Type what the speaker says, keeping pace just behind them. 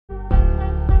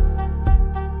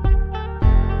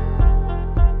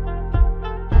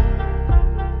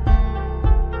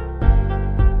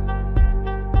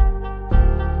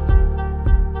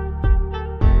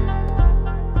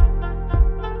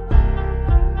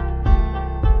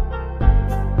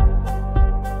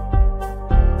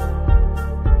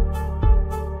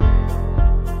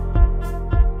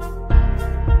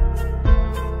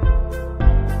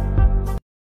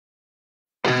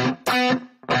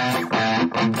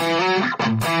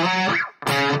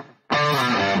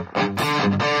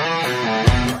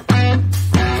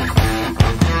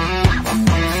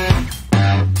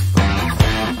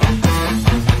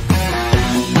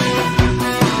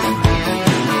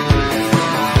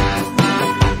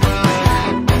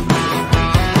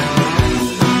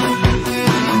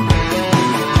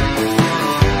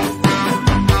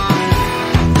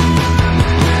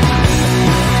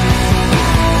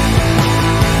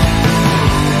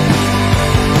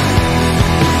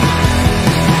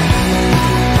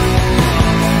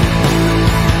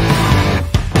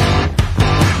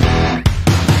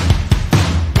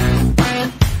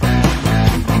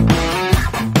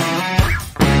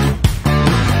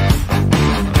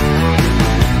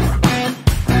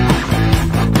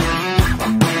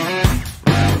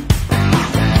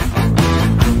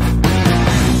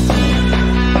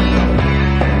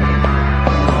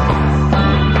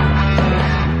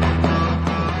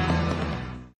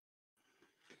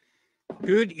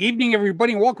Good evening,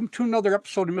 everybody, and welcome to another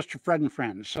episode of Mr. Fred and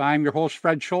Friends. I'm your host,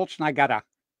 Fred Schultz, and I got a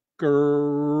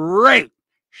great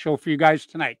show for you guys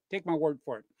tonight. Take my word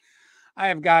for it. I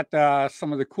have got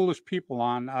some of the coolest people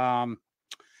on.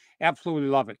 Absolutely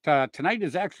love it. Tonight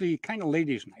is actually kind of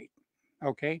ladies' night,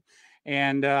 okay?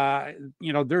 And,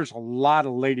 there's a lot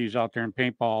of ladies out there in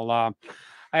paintball.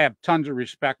 I have tons of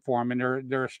respect for them, and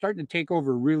they're starting to take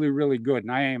over really, really good.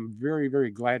 And I am very,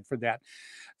 very glad for that.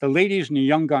 The ladies and the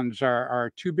young guns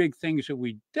are two big things that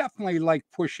we definitely like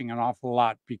pushing an awful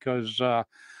lot because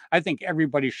I think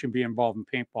everybody should be involved in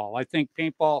paintball. I think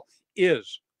paintball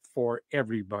is for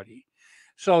everybody.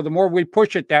 So the more we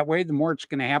push it that way, the more it's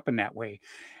going to happen that way.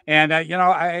 And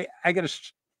I got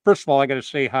to first of all, I got to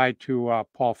say hi to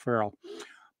Paul Farrell.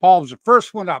 Paul's the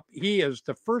first one up. He is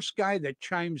the first guy that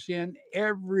chimes in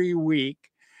every week.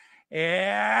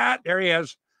 Yeah, there he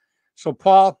is. So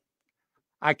Paul,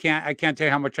 I can't tell you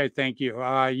how much I thank you.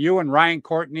 You and Ryan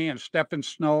Courtney and Stephen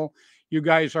Snow, you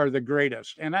guys are the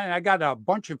greatest. And I got a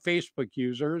bunch of Facebook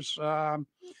users.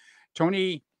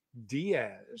 Tony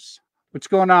Diaz. What's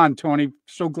going on, Tony?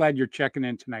 So glad you're checking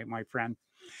in tonight, my friend.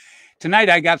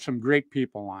 Tonight I got some great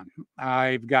people on.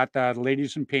 I've got the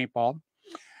ladies in paintball.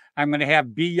 I'm going to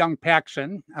have B. Young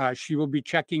Paxson. She will be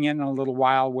checking in a little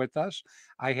while with us.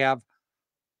 I have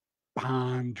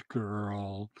Bond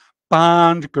Girl.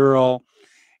 Bond Girl.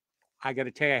 I got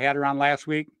to tell you, I had her on last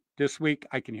week. This week,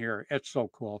 I can hear her. It's so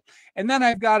cool. And then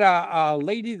I've got a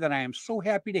lady that I am so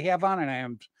happy to have on, and I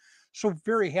am so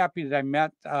very happy that I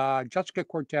met Jessica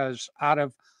Cortez out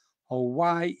of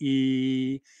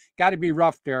Hawaii. Got to be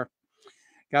rough there.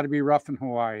 Got to be rough in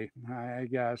Hawaii, I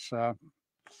guess.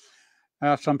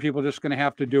 Some people just going to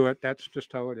have to do it. That's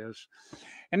just how it is.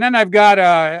 And then I've got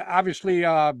obviously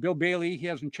Bill Bailey. He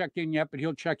hasn't checked in yet, but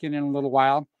he'll check in a little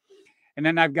while. And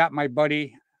then I've got my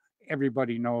buddy,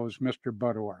 everybody knows, Mr.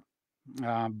 Bud Orr.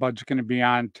 Bud's going to be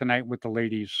on tonight with the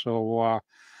ladies. So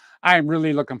I am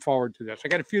really looking forward to this. I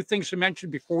got a few things to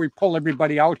mention before we pull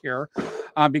everybody out here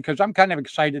because I'm kind of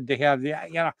excited to have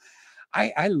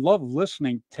I love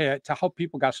listening to how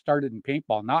people got started in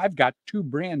paintball. Now I've got two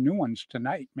brand new ones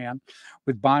tonight, man,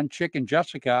 with Bond Chick and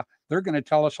Jessica. They're going to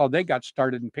tell us how they got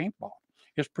started in paintball.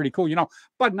 It's pretty cool.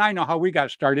 Bud and I know how we got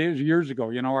started. It was years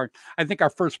ago. I think our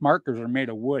first markers are made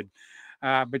of wood.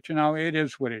 But it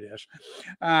is what it is.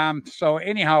 So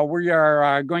anyhow, we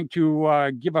are going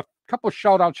to give a couple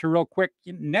shout outs here real quick.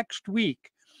 Next week,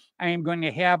 I am going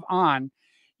to have on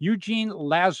Eugene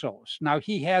Lazos. Now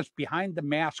he has Behind the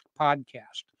Mask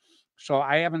podcast. So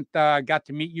I haven't got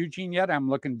to meet Eugene yet. I'm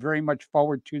looking very much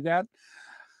forward to that.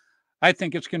 I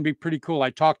think it's going to be pretty cool.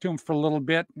 I talked to him for a little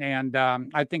bit, and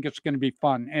I think it's going to be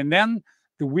fun. And then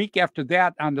the week after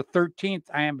that, on the 13th,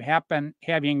 I am having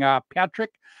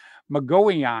Patrick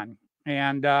McGoey on,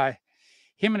 and I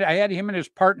had him and his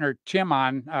partner Tim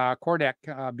on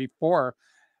Kordek before.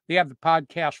 They have the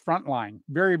podcast Frontline,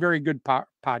 very very good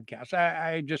podcast.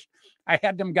 I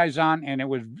had them guys on, and it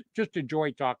was just a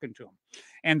joy talking to them.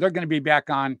 And they're going to be back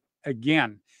on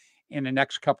again in the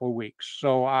next couple of weeks.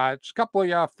 So it's a couple of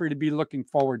y'all for you to be looking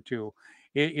forward to.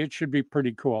 It should be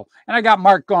pretty cool. And I got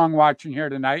Mark Gong watching here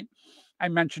tonight. I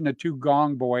mentioned the two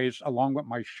Gong boys along with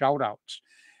my shout outs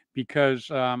because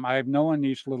I've known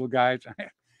these little guys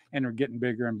and they're getting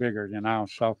bigger and bigger,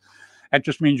 So that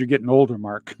just means you're getting older,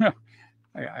 Mark.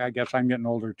 I guess I'm getting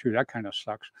older too. That kind of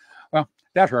sucks. Well,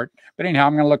 that hurt. But anyhow,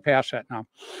 I'm going to look past that now.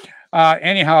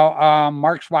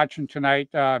 Mark's watching tonight.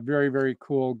 Very, very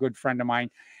cool. Good friend of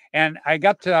mine. And I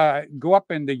got to go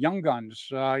up in the Young Guns.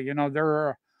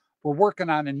 We're working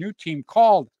on a new team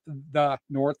called the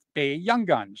North Bay Young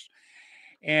Guns.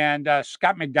 And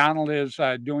Scott McDonald is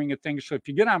doing a thing. So if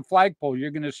you get on Flagpole,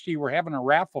 you're going to see we're having a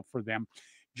raffle for them.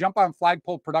 Jump on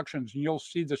Flagpole Productions, and you'll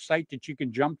see the site that you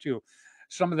can jump to.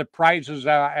 Some of the prizes,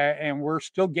 and we're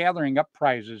still gathering up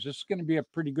prizes. This is going to be a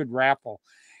pretty good raffle.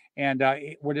 And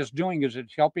what it's doing is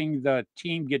it's helping the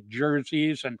team get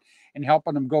jerseys and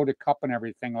helping them go to cup and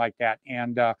everything like that.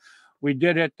 And we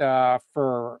did it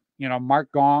for,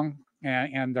 Mark Gong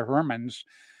and the Hermans,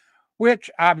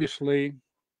 which obviously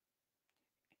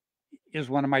is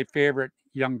one of my favorite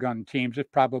young gun teams. It's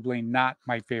probably not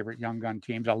my favorite young gun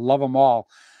teams. I love them all,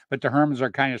 but the Hermans are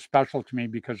kind of special to me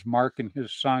because Mark and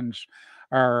his sons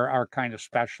are kind of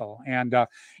special. And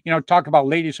talk about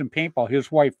ladies in paintball.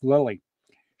 His wife Lily,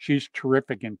 she's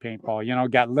terrific in paintball.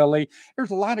 Got Lily.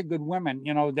 There's a lot of good women,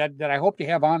 that I hope to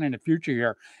have on in the future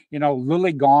here.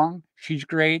 Lily Gong, she's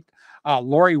great.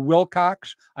 Lori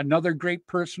Wilcox, another great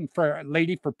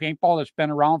lady for paintball that's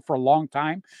been around for a long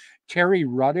time. Terry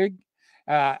Ruddig,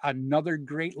 another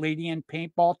great lady in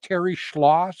paintball. Terry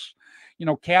Schloss,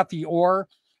 Kathy Orr.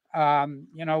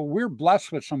 you know, we're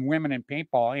blessed with some women in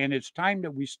paintball, and it's time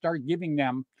that we start giving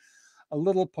them a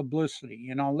little publicity.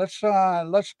 You know, let's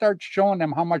start showing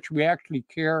them how much we actually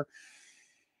care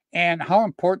and how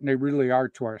important they really are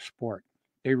to our sport.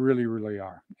 They really, really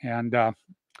are. And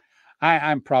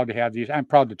I'm proud to have these. I'm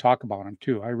proud to talk about them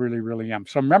too. I really, really am.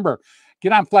 So remember,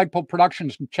 get on Flagpole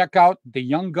Productions and check out the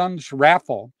Young Guns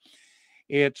raffle.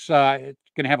 It's going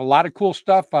to have a lot of cool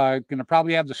stuff. Going to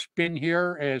probably have the spin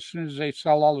here as soon as they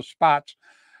sell all the spots.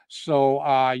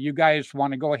 So you guys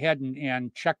want to go ahead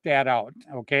and check that out,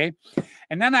 okay?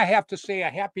 And then I have to say a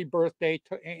happy birthday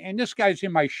to, and this guy's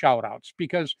in my shout outs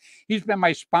because he's been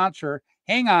my sponsor.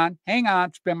 Hang on.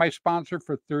 It's been my sponsor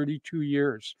for 32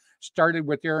 years. Started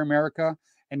with Air America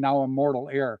and now Immortal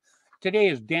Air. Today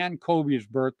is Dan Colby's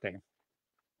birthday.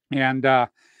 And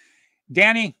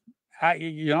Danny,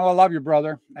 you know, I love you,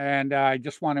 brother. And I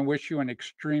just want to wish you an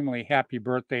extremely happy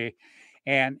birthday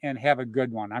and have a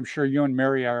good one. I'm sure you and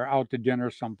Mary are out to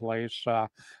dinner someplace. Of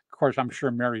course, I'm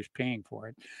sure Mary's paying for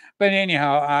it. But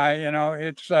anyhow, you know,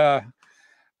 it's,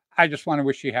 I just want to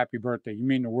wish you a happy birthday. You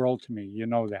mean the world to me. You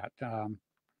know that.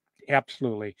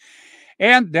 Absolutely.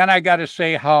 And then I got to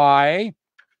say hi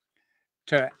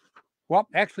to, well,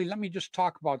 actually, let me just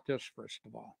talk about this first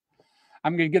of all.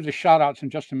 I'm going to give the shout outs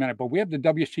in just a minute, but we have the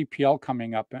WCPL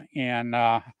coming up in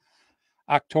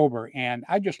October, and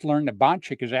I just learned that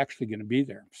Bonchik is actually going to be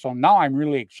there. So now I'm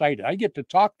really excited. I get to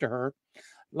talk to her.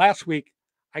 Last week,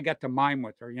 I got to mime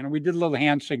with her. You know, we did little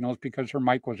hand signals because her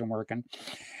mic wasn't working.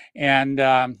 And,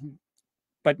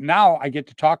 but now I get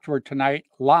to talk to her tonight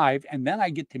live, and then I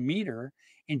get to meet her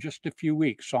in just a few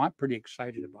weeks. So I'm pretty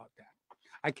excited about that.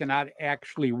 I cannot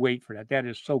actually wait for that. That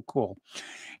is so cool.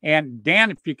 And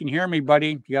Dan, if you can hear me,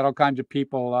 buddy, you got all kinds of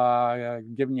people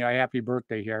giving you a happy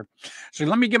birthday here. So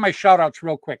let me give my shout outs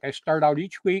real quick. I start out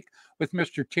each week with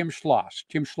Mr. Tim Schloss.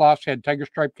 Tim Schloss had Tiger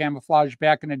Stripe camouflage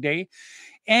back in the day,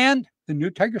 and the new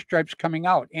Tiger Stripe's coming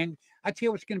out. And I tell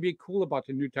you what's going to be cool about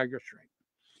the new Tiger Stripe.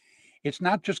 It's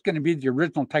not just going to be the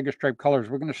original Tiger Stripe colors.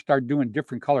 We're going to start doing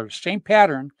different colors. Same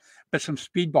pattern, but some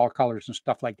speedball colors and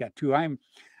stuff like that too. I'm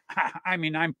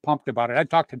pumped about it. I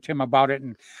talked to Tim about it,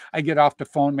 and I get off the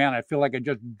phone, man. I feel like I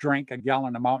just drank a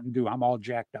gallon of Mountain Dew. I'm all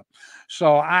jacked up.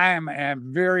 So I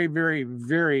am very, very,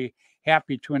 very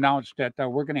happy to announce that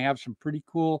we're going to have some pretty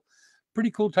cool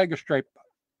Tiger Stripe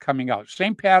coming out.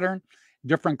 Same pattern,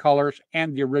 different colors,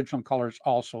 and the original colors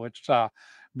also. It's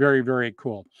very, very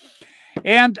cool.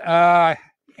 And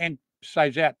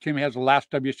besides that, Tim has the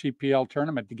last WCPL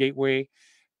tournament, the Gateway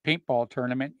Paintball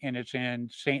tournament, and it's in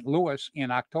St. Louis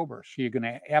in October. So you're going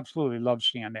to absolutely love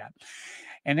seeing that.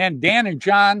 And then Dan and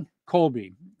John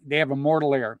Colby, they have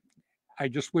Immortal Air. I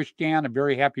just wish Dan a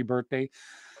very happy birthday.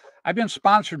 I've been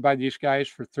sponsored by these guys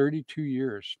for 32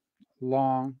 years.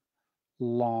 Long,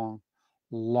 long,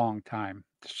 long time.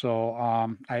 So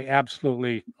I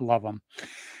absolutely love them.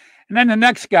 And then the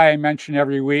next guy I mention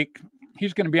every week,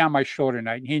 he's going to be on my show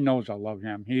tonight. He knows I love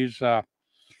him.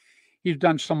 He's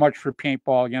done so much for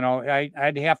paintball. You know,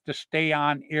 I'd have to stay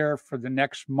on air for the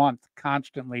next month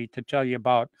constantly to tell you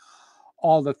about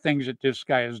all the things that this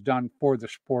guy has done for the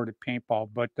sport of paintball.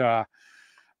 But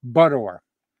Bud Orr,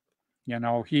 you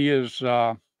know, he is,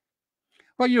 well,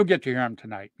 you'll get to hear him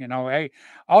tonight. You know, hey,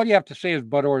 all you have to say is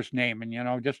Bud Orr's name, and, you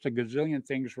know, just a gazillion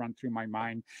things run through my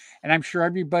mind. And I'm sure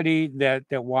everybody that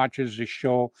watches the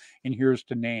show and hears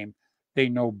the name, they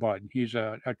know Bud. He's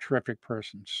a terrific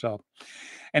person. So,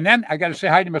 and then I got to say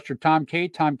hi to Mr. Tom K.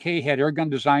 Tom K had Airgun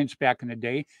Designs back in the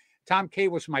day. Tom K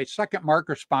was my second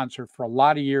marker sponsor for a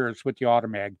lot of years with the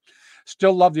Automag.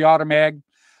 Still love the Automag.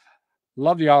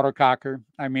 Love the Autococker.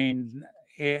 I mean,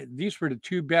 these were the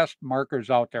two best markers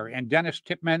out there. And Dennis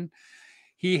Tipman,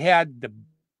 he had the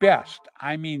best,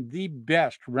 I mean, the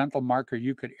best rental marker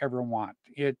you could ever want.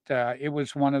 It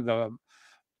was one of the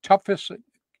toughest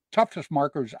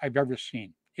markers I've ever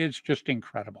seen. It's just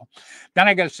incredible. Then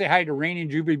I got to say hi to Rainey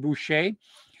and Juby Boucher.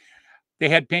 They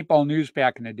had Paintball News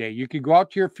back in the day. You could go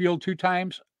out to your field 2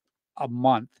 times a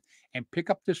month and pick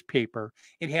up this paper.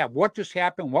 It had what just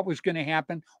happened, what was going to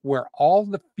happen, where all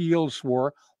the fields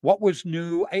were, what was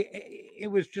new. It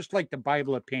was just like the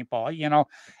Bible of paintball. You know,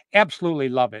 absolutely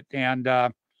love it.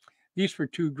 And these were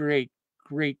two great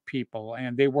people,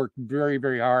 and they worked very,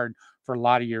 very hard for a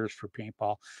lot of years for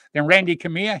paintball. Then Randy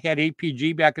Camilla had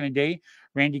APG back in the day.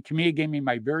 Randy Camilla gave me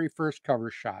my very first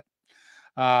cover shot.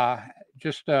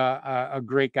 Just a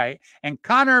great guy. And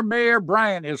Connor Mayer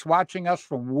Bryant is watching us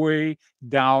from way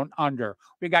down under.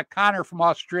 We got Connor from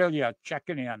Australia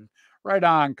checking in. Right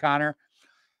on, Connor.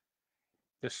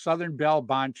 The Southern Belle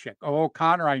Bonchik. Oh,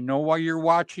 Connor, I know why you're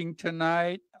watching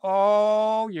tonight.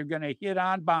 Oh, you're going to hit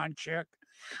on Bonchik.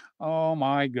 Oh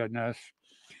my goodness.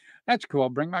 That's cool.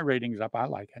 Bring my ratings up. I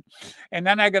like it. And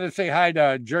then I got to say hi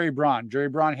to Jerry Braun. Jerry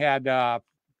Braun had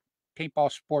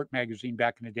Paintball Sport magazine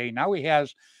back in the day. Now he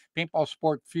has Paintball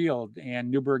Sport Field in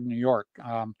Newburgh, New York.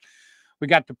 We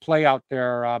got to play out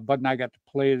there. Bud and I got to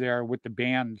play there with the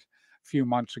band a few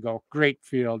months ago. Great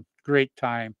field, great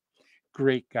time,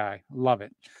 great guy. Love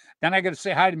it. Then I got to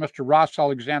say hi to Mr. Ross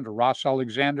Alexander. Ross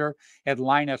Alexander at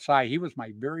Line SI. He was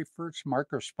my very first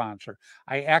marker sponsor.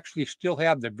 I actually still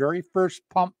have the very first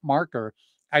pump marker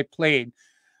I played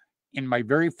in my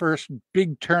very first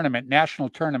big tournament, national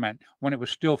tournament, when it was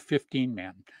still 15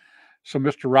 men. So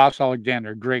Mr. Ross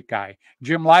Alexander, great guy.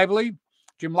 Jim Lively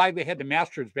had the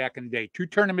Masters back in the day. 2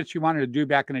 tournaments he wanted to do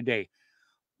back in the day.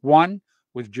 One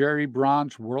was Jerry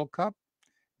Braun's World Cup.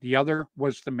 The other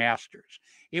was the Masters.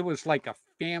 It was like a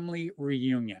family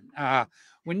reunion.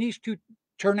 When these 2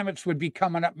 tournaments would be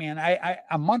coming up, man, I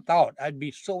a month out, I'd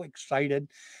be so excited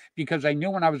because I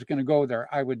knew when I was going to go there,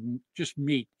 I would just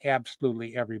meet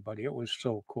absolutely everybody. It was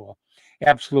so cool.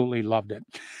 Absolutely loved it.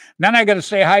 Then I got to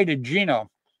say hi to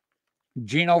Gino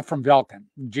from Velkin.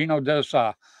 Gino does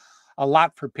a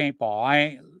lot for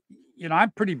paintball.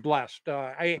 I'm pretty blessed.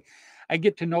 I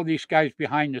get to know these guys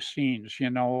behind the scenes,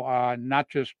 not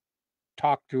just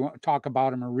talk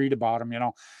about them or read about them,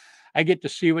 I get to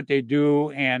see what they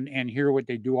do and hear what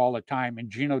they do all the time. And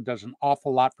Gino does an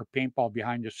awful lot for paintball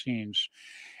behind the scenes.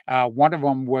 One of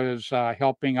them was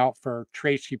helping out for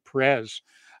Tracy Perez.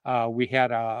 We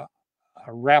had a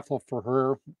raffle for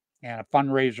her and a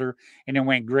fundraiser, and it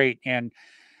went great. And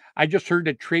I just heard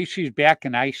that Tracy's back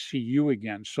in ICU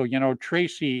again. So,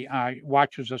 Tracy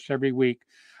watches us every week.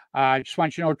 I just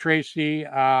want you to know, Tracy,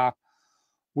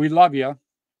 we love you,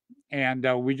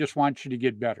 and we just want you to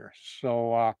get better.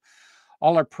 So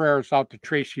all our prayers out to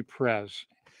Tracy Perez.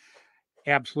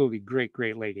 Absolutely great,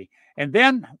 great lady. And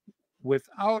then,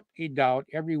 without a doubt,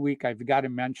 every week I've got to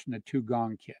mention the 2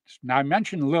 Gong kids. Now, I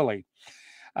mentioned Lily.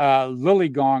 Lily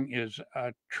Gong is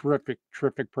a terrific,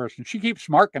 terrific person. She keeps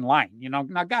Mark in line.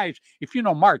 Now, guys, if you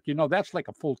know Mark, that's like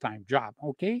a full-time job.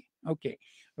 Okay.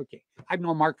 I've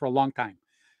known Mark for a long time.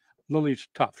 Lily's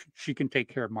tough. She can take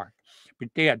care of Mark. But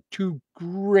they had 2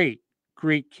 great,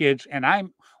 great kids. And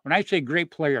when I say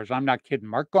great players, I'm not kidding.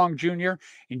 Mark Gong Jr.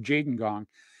 and Jaden Gong.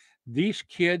 These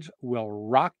kids will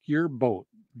rock your boat.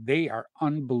 They are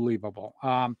unbelievable.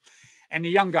 And the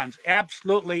young guns,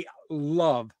 absolutely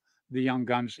love the young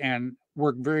guns and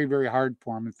work very, very hard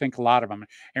for them and think a lot of them.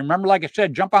 And remember, like I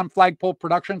said, jump on Flagpole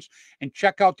Productions and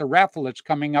check out the raffle that's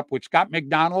coming up with Scott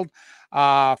McDonald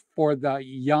for the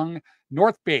young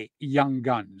North Bay Young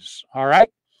Guns. All right.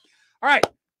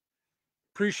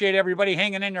 Appreciate everybody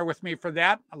hanging in there with me for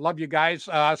that. I love you guys.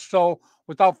 So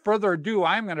without further ado,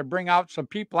 I'm going to bring out some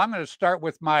people. I'm going to start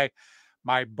with my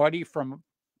buddy from,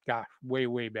 gosh, way,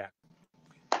 way back.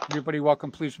 Everybody welcome,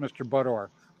 please, Mr. Bud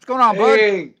Orr. What's going on, Bud?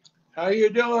 Hey, how you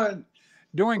doing?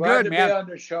 Doing Glad good, man. Be on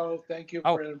the show. Thank you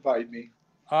for inviting me.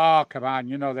 Oh, come on,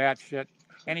 you know that shit.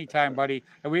 Anytime, buddy.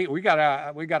 We got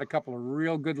a couple of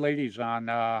real good ladies on,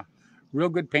 real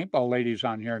good paintball ladies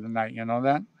on here tonight. You know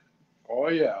that? Oh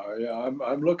yeah.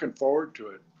 I'm looking forward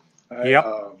to it.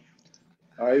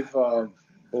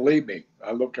 Believe me,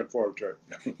 I'm looking forward to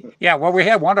it. Yeah, well, we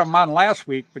had one of them on last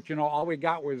week, but all we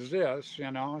got was this, so.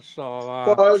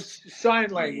 Well, it was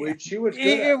sign language. She was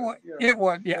good at it. It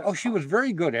was, yeah. Oh, she was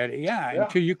very good at it,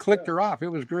 until you clicked her off. It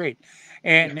was great.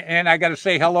 And I got to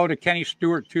say hello to Kenny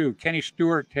Stewart, too. Kenny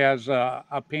Stewart has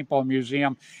a paintball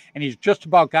museum, and he's just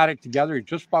about got it together. He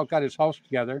just about got his house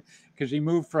together because he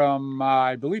moved from,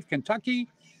 I believe, Kentucky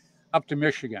up to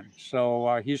Michigan.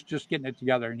 So he's just getting it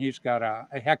together, and he's got a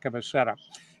heck of a setup.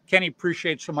 Kenny,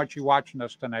 appreciate so much you watching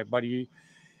us tonight, buddy.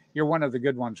 You're one of the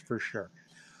good ones for sure.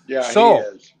 Yeah,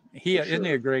 so, he is. Isn't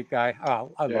he a great guy?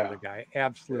 Oh, I love the guy.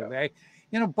 Absolutely.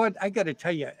 Yeah. Bud, I got to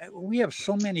tell you, we have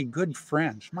so many good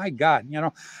friends. My God,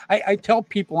 I tell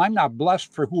people I'm not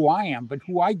blessed for who I am, but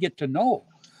who I get to know.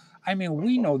 I mean,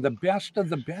 we know the best of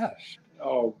the best.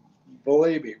 Oh,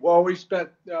 believe me. Well, we spent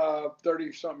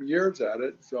 30-something years at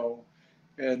it, so,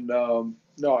 and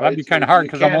no, that'd be kind of hard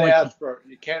because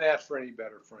you can't ask for any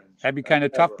better friends. That'd be kind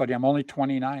of tough, buddy. I'm only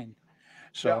 29.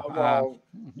 So, well,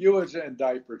 you was in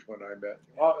diapers when I met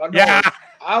you. Yeah,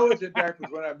 I was in diapers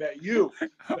when I met you.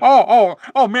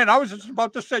 Oh, man! I was just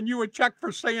about to send you a check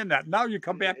for saying that. Now you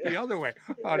come back the other way.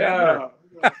 Oh, yeah.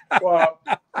 Well,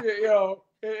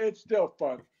 it's still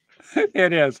fun.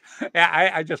 It is.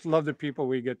 I just love the people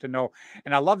we get to know,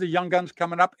 and I love the young guns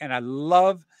coming up, and I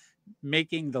love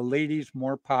making the ladies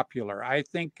more popular. I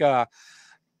think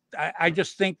I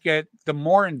just think that the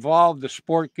more involved the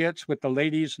sport gets with the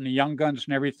ladies and the young guns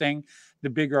and everything, the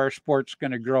bigger our sport's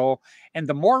going to grow, and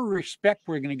the more respect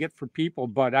we're going to get for people.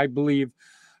 But I believe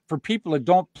for people that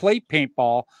don't play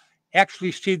paintball,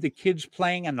 actually see the kids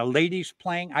playing and the ladies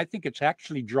playing, I think it's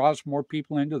actually draws more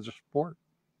people into the sport.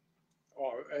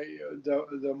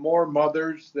 The more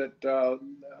mothers that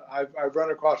I've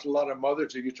run across a lot of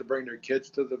mothers who used to bring their kids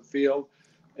to the field,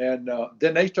 and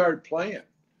then they started playing.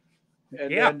 And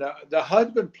then the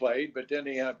husband played, but then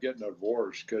he ended up getting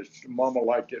divorced because Mama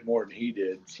liked it more than he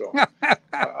did. So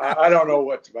I don't know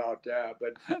what's about that,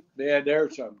 but man,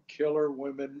 there's some killer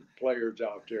women players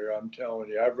out there. I'm telling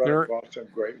you, I've run across some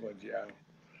great ones. Yeah.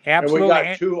 Absolutely. And we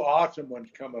got 2 awesome ones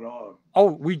coming on.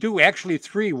 Oh, we do actually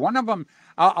 3. One of them,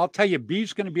 I'll tell you,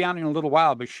 B's going to be on in a little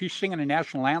while, but she's singing a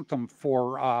national anthem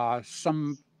for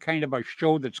some kind of a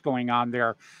show that's going on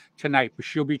there tonight, but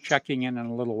she'll be checking in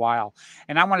a little while.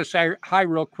 And I want to say hi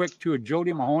real quick to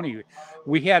Jody Mahoney.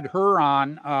 We had her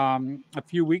on a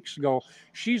few weeks ago.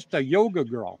 She's the yoga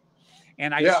girl.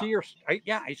 And I see her.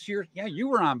 I see her. Yeah, you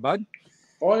were on, bud.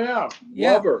 Oh yeah,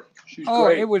 love her. She's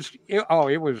great. It was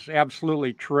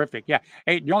absolutely terrific. Yeah.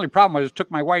 Hey, the only problem was it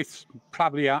took my wife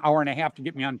probably an hour and a half to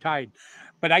get me untied,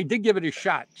 but I did give it a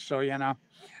shot. So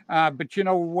but you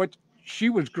know what? She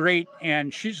was great,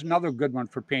 and she's another good one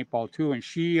for paintball too. And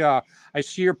she, I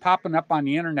see her popping up on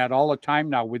the internet all the time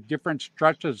now with different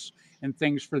stretches and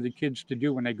things for the kids to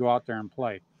do when they go out there and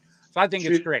play. So I think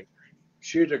it's great.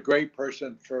 She's a great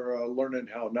person for learning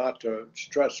how not to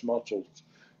stress muscles.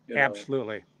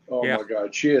 Absolutely. Oh my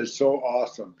God, she is so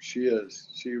awesome. She is.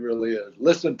 She really is.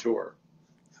 Listen to her.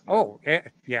 Oh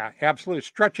yeah, absolutely.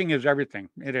 Stretching is everything.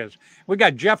 It is. We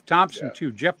got Jeff Thompson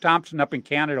too. Jeff Thompson up in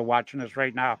Canada watching us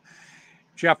right now.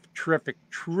 Jeff,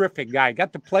 terrific guy.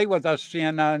 Got to play with us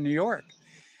in New York.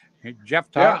 Jeff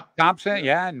Thompson,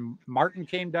 and Martin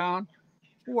came down.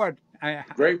 What?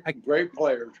 Great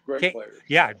players. Great players.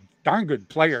 Yeah, darn good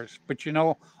players. But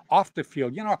off the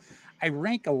field, I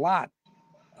rank a lot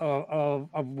of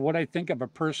what I think of a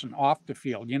person off the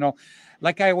field.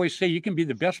 Like I always say, you can be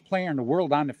the best player in the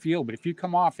world on the field, but if you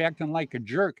come off acting like a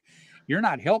jerk, you're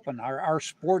not helping our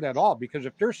sport at all. Because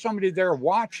if there's somebody there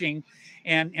watching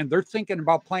and they're thinking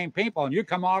about playing paintball and you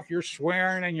come off, you're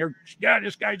swearing and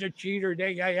this guy's a cheater.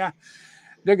 They're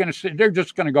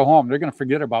just gonna go home. They're gonna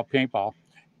forget about paintball.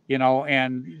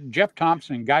 And Jeff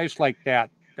Thompson, guys like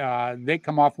that, they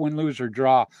come off win, lose, or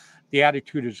draw. The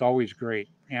attitude is always great.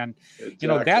 And,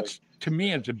 that's, to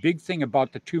me, is a big thing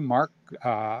about the 2 Mark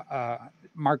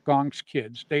Gong's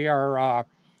kids. They are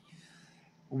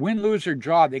win, lose, or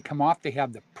draw. They come off, they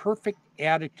have the perfect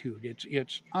attitude.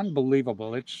 It's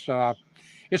unbelievable. It's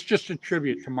just a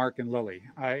tribute to Mark and Lily.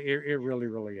 It really,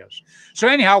 really is. So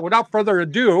anyhow, without further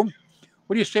ado,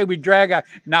 what do you say we drag out?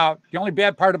 Now, the only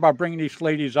bad part about bringing these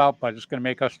ladies out, but it's going to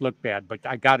make us look bad, but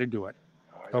I got to do it.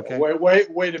 Okay.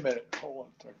 Wait a minute. Hold on a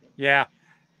second. Yeah.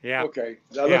 Okay.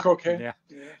 Does that look okay?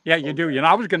 Yeah, you do.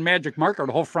 I was going to magic marker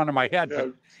the whole front of my head,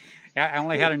 but I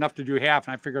only had enough to do half,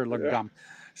 and I figured it looked dumb.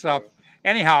 So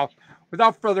anyhow,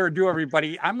 without further ado,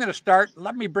 everybody, I'm going to start.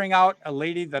 Let me bring out a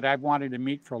lady that I've wanted to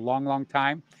meet for a long, long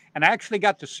time. And I actually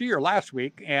got to see her last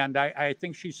week, and I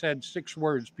think she said 6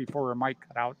 words before her mic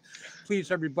cut out.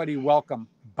 Please, everybody, welcome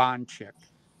Bon Chick.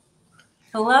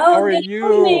 Hello. How are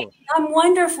you? I'm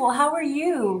wonderful. How are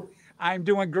you? I'm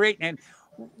doing great, and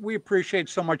we appreciate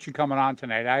so much you coming on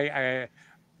tonight. I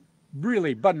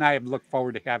really, Bud and I have looked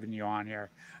forward to having you on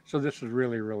here. So this is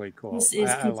really, really cool. This is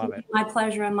I love it. My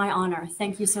pleasure and my honor.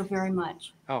 Thank you so very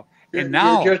much. Oh, and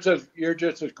now you're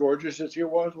just as gorgeous as you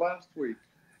was last week.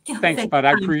 Thanks, Bud.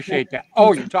 I appreciate that.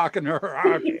 Oh, you're talking to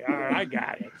her. Okay, all right, I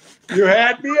got it. You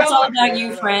had me. It's all about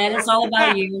you, Fred. It's all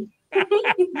about you.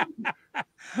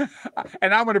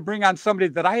 And I'm going to bring on somebody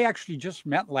that I actually just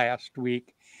met last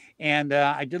week. And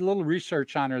I did a little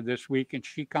research on her this week, and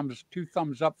she comes 2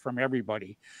 thumbs up from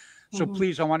everybody. So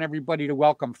please, I want everybody to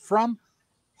welcome from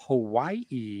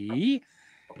Hawaii.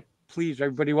 Please,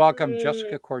 everybody, welcome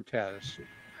Jessica Cortez.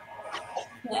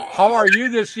 How are you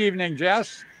this evening,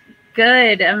 Jess?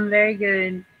 Good. I'm very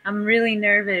good. I'm really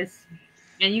nervous.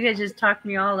 And you guys just talked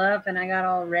me all up, and I got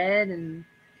all red, and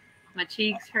my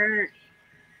cheeks hurt.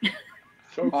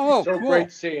 So cool. Great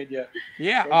seeing you.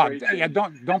 Yeah,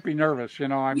 don't be nervous.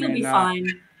 You'll be fine.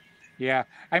 Yeah,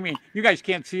 I mean, you guys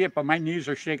can't see it, but my knees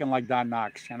are shaking like Don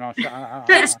Knox. So,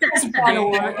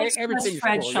 everything's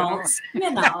Fred Schultz.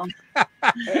 Hey,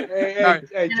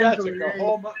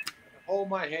 Jessica, hold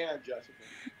my hand, Jessica.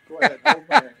 Go ahead, hold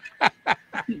my hand.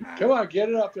 Come on, get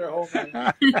it up there, hold my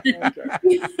hand.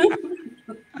 Okay.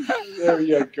 There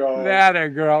you go. That a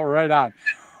girl, right on.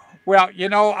 Well,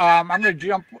 I'm going to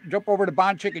jump over to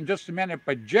Bonchick in just a minute,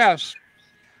 but Jess,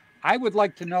 I would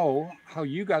like to know how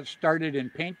you got started in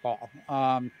paintball,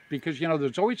 because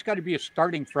there's always got to be a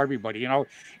starting for everybody.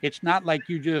 It's not like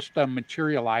you just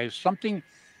materialize. Something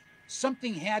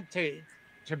had to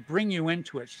bring you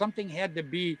into it. Something had to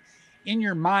be in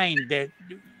your mind that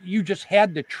you just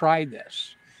had to try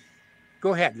this.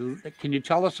 Go ahead. Can you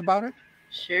tell us about it?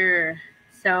 Sure.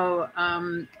 So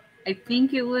I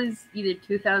think it was either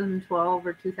 2012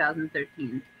 or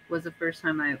 2013 was the first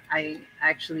time I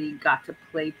actually got to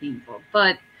play paintball.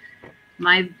 But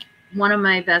one of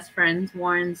my best friends,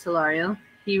 Warren Solario,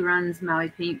 he runs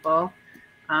Maui Paintball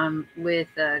with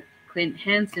Clint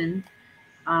Hansen.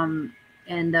 So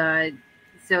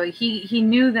he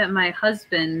knew that my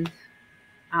husband,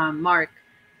 Mark,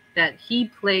 that he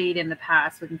played in the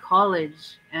past in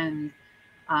college, and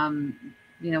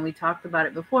we talked about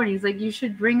it before, and he's like, you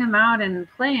should bring him out and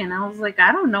play. And I was like,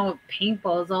 I don't know what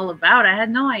paintball is all about. I had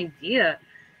no idea.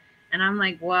 And I'm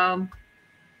like, well,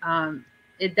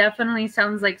 it definitely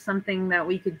sounds like something that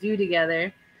we could do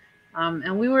together.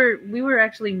 And we were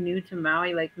actually new to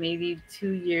Maui, like maybe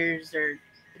 2 years or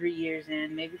 3 years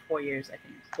in, maybe 4 years, I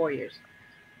think 4 years.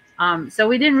 So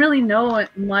we didn't really know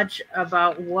much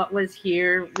about what was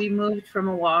here. We moved from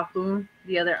Oahu,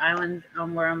 the other island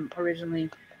where I'm originally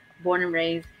born and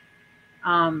raised.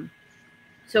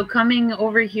 So coming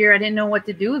over here, I didn't know what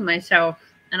to do with myself.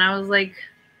 And I was like,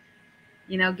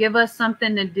 give us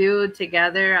something to do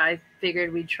together. I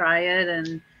figured we'd try it.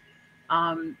 And,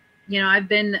 I've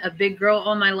been a big girl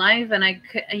all my life. And I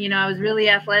was really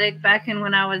athletic back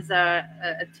when I was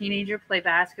a teenager, play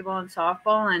basketball and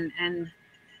softball. And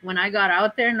when I got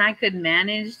out there and I could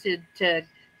manage to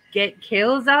get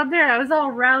kills out there, I was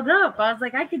all riled up. I was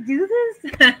like, I could do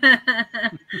this.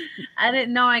 I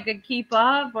didn't know I could keep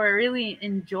up or really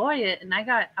enjoy it. And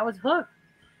I was hooked.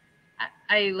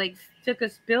 I like took a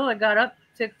spill. I got up,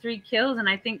 took 3 kills. And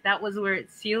I think that was where it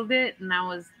sealed it. And I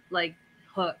was like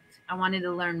hooked. I wanted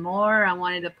to learn more. I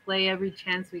wanted to play every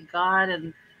chance we got.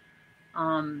 And,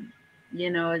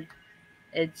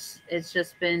 it's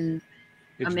just been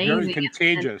amazing. Very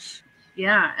contagious.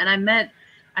 Yeah. And I met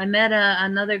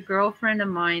another girlfriend of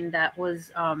mine that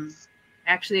was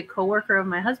actually a coworker of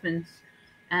my husband's,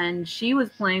 and she was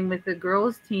playing with the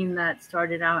girls team that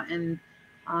started out in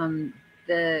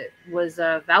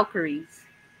Valkyries,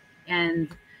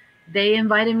 and they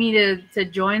invited me to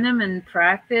join them and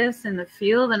practice in the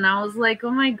field. And I was like,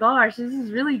 oh my gosh, this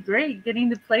is really great, getting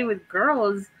to play with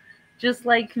girls just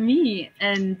like me.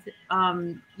 And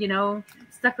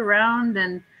stuck around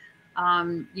and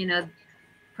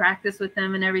practice with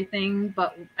them and everything,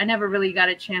 but I never really got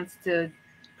a chance to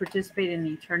participate in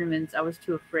any tournaments. I was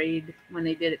too afraid when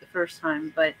they did it the first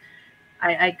time, but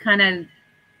I kind of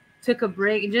took a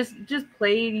break and just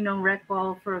played, rec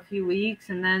ball for a few weeks.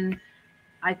 And then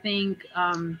I think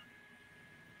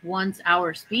once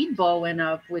our speedball went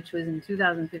up, which was in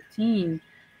 2015,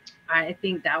 I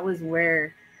think that was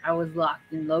where I was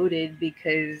locked and loaded,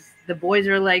 because the boys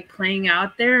are like playing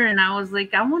out there, and I was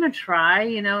like, I want to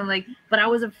try, but I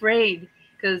was afraid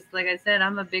because, like I said,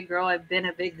 I'm a big girl. I've been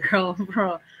a big girl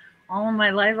for all of my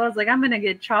life. I was like, I'm going to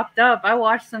get chopped up. I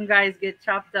watched some guys get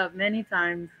chopped up many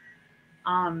times.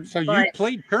 So you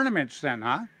played tournaments then,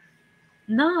 huh?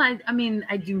 No, I mean,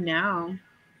 I do now.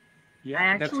 Yeah, I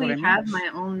actually have my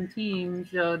own team.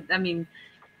 So, I mean,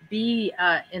 B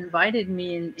invited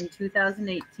me in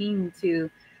 2018 to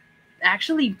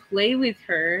actually play with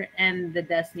her and the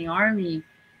Destiny Army.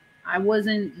 I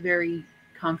wasn't very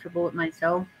comfortable with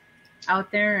myself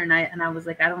out there, and I was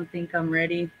like, I don't think I'm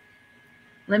ready.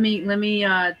 Let me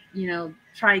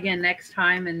try again next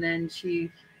time. And then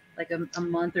she, like a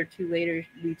month or 2 later,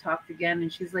 we talked again,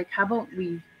 and she's like, how about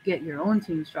we get your own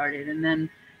team started? And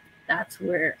then that's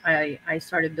where I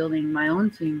started building my own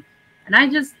team. And I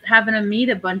just happened to meet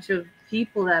a bunch of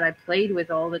people that I played with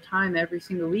all the time, every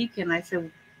single week. And I said,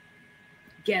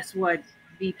 guess what?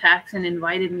 B. Paxson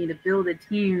invited me to build a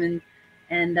team,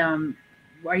 and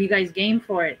are you guys game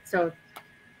for it? So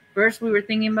first we were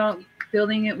thinking about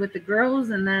building it with the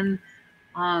girls, and then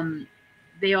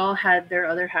they all had their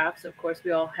other halves. Of course,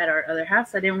 we all had our other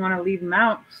halves. I didn't want to leave them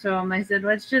out. So I said,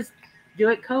 let's just do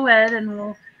it co-ed,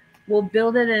 and we'll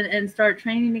build it and start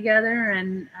training together,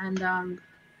 and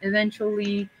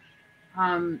eventually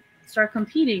start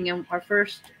competing. And our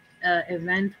first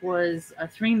event was a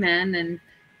 3-man, and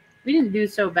we didn't do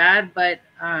so bad, but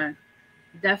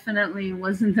definitely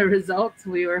wasn't the results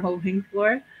we were hoping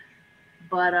for.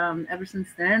 But ever since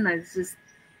then, I just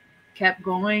kept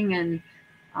going, and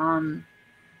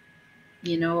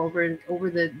over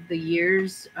the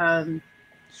years. So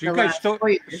you guys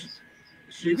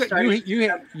So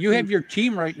you have your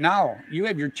team right now. You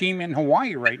have your team in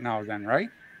Hawaii right now, then, right?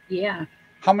 Yeah.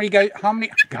 How many guys? How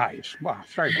many guys? Wow,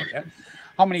 sorry about that.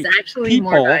 How many It's actually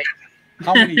people? more guys.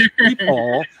 How many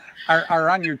people are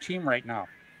on your team right now?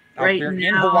 Out Right there now,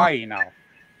 in Hawaii now.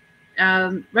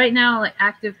 Right now, like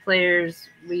active players,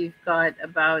 we've got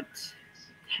about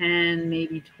 10,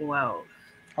 maybe 12.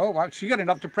 Oh, wow. So you got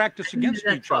enough to practice against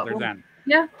That's each other 12. then.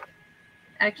 Yeah,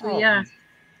 actually, Oh, yeah.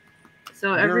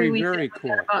 So every very, weekend very we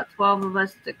cool. got about 12 of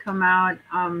us to come out.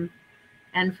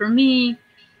 And for me,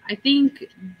 I think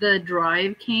the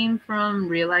drive came from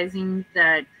realizing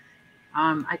that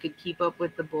I could keep up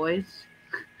with the boys.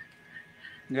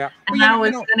 Yeah. And I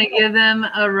was going to give them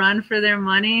a run for their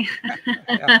money.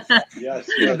 Yeah. Yes,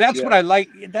 That's what I like.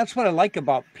 That's what I like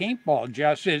about paintball,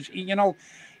 Jess, is,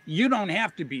 you don't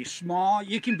have to be small.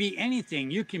 You can be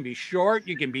anything. You can be short.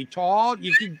 You can be tall.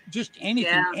 You can just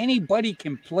anything. Yeah. Anybody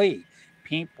can play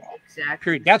paintball. Exactly.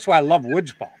 Period. That's why I love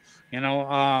woods ball,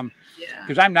 Yeah.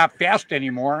 because I'm not fast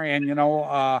anymore. And,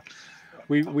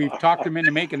 we've talked them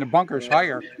into making the bunkers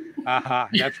higher.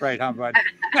 That's right, huh, bud?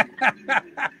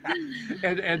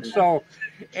 and so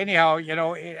anyhow,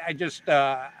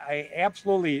 I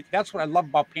absolutely, that's what I love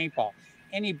about paintball.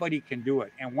 Anybody can do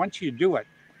it. And once you do it,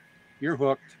 you're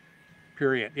hooked,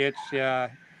 period. It's,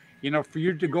 for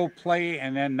you to go play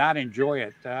and then not enjoy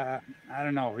it. I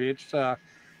don't know. It's, to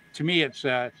me, it's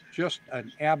just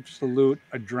an absolute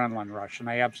adrenaline rush, and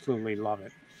I absolutely love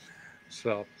it.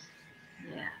 So,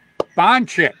 Yeah.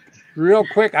 Bonchick, real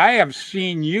quick, I have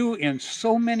seen you in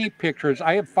so many pictures.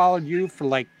 I have followed you for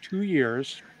like 2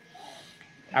 years.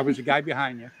 I was the guy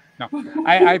behind you. No,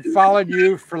 I followed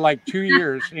you for like 2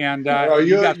 years, and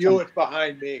you was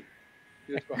behind me.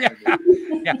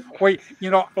 Yeah. Well,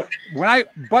 when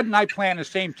Bud and I play on the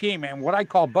same team, and what I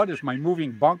call Bud is my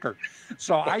moving bunker.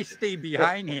 So I stay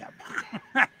behind him.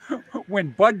 When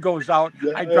Bud goes out,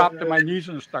 I drop to my knees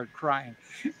and start crying.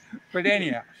 But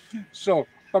anyhow,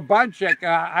 but Bonchick,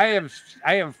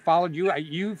 I have followed you.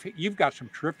 You've got some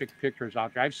terrific pictures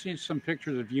out there. I've seen some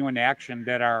pictures of you in action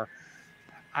that are,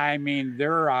 I mean,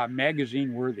 they're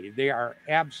magazine worthy. They are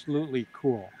absolutely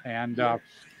cool. And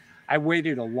I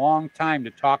waited a long time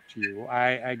to talk to you.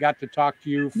 I got to talk to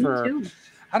you for,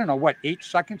 I don't know what, 8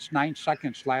 seconds, 9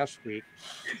 seconds last week,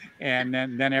 and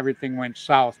then everything went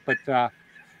south. But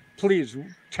please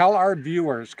tell our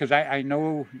viewers, because I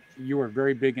know you are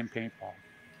very big in paintball.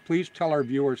 Please tell our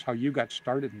viewers how you got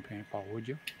started in paintball, would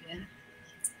you? Yeah.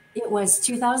 It was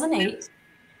 2008.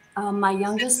 My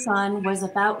youngest son was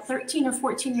about 13 or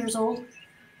 14 years old,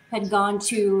 had gone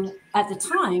to, at the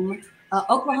time,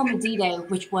 Oklahoma D-Day,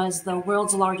 which was the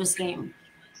world's largest game,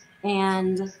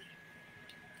 and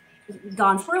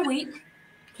gone for a week,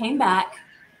 came back,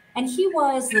 and he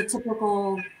was the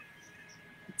typical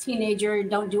teenager,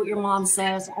 don't do what your mom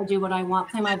says, I do what I want,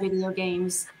 play my video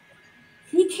games.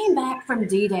 He came back from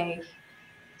D-Day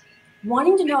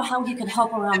wanting to know how he could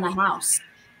help around the house.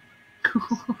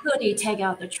 Could he take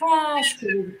out the trash? Could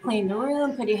he clean the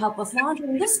room? Could he help with laundry?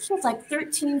 And this kid's like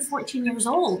 13, 14 years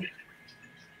old.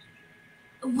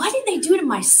 What did they do to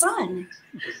my son?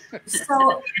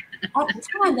 So at the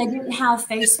time, they didn't have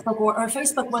Facebook, or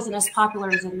Facebook wasn't as popular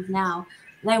as it is now.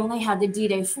 They only had the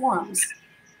D-Day forums.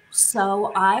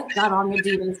 So I got on the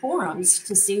D-Day forums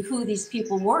to see who these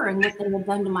people were and what they had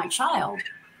done to my child.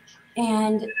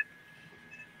 And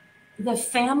the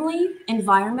family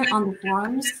environment on the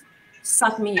forums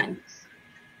sucked me in.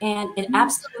 And it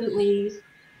absolutely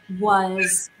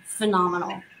was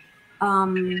phenomenal.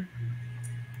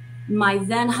 My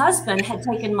then husband had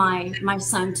taken my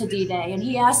son to D-Day, and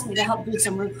he asked me to help do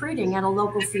some recruiting at a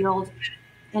local field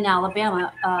in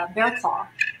Alabama, Bear Claw,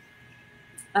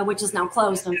 which is now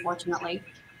closed, unfortunately.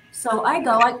 So I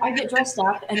go, I get dressed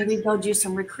up, and we go do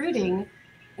some recruiting,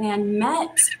 and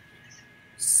met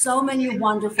so many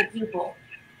wonderful people.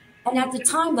 And at the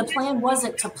time, the plan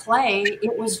wasn't to play.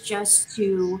 It was just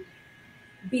to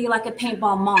be like a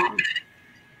paintball mom.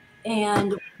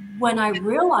 And when I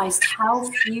realized how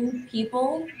few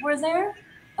people were there,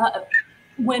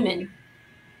 women,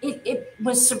 it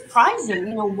was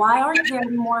surprising, why aren't there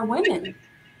more women?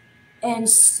 And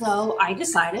so I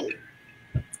decided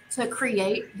to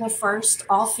create the first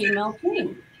all-female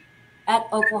team at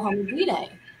Oklahoma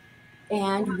D-Day.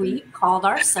 And we called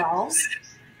ourselves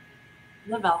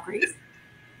the Valkyries.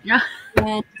 Yeah.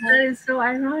 And that is so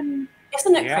ironic.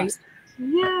 Isn't it crazy?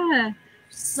 Yeah.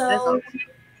 So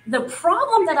the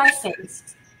problem that I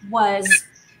faced was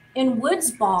in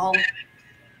woods ball,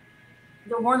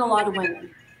 there weren't a lot of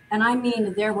women. And I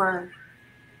mean, there were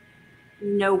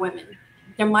no women.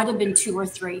 There might have been 2 or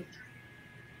 3.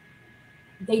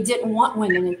 They didn't want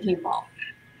women in paintball.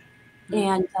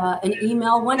 And an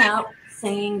email went out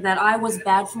saying that I was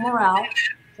bad for morale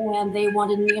and they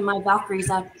wanted me and my Valkyries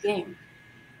out of the game.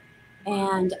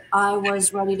 And I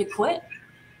was ready to quit.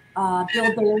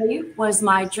 Bill Bailey was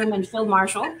my German field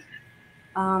marshal.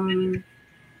 And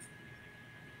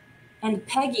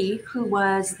Peggy, who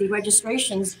was the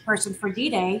registrations person for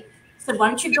D-Day, said, why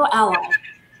don't you go Allied?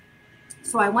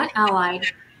 So I went Allied.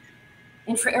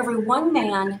 And for every one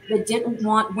man that didn't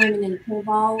want women in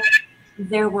paintball,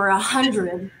 there were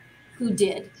 100 who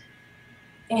did.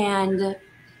 And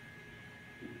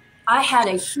I had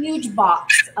a huge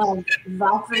box of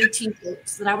Valkyrie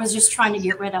t-shirts that I was just trying to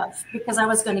get rid of because I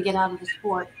was going to get out of the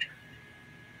sport.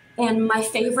 And my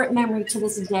favorite memory to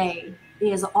this day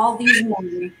is all these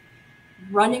men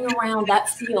running around that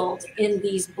field in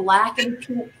these black and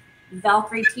pink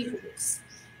Valkyrie t-shirts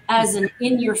as an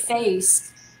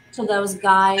in-your-face to those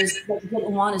guys that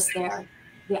didn't want us there.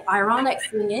 The ironic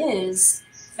thing is,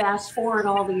 fast forward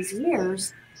all these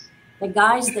years, the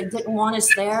guys that didn't want us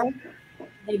there,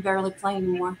 they barely play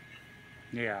anymore.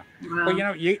 Yeah. Wow.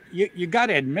 But, you got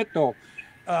to admit, though,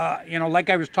 like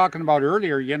I was talking about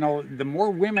earlier, the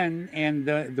more women and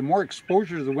the more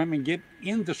exposure the women get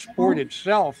in the sport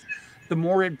itself, the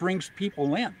more it brings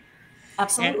people in.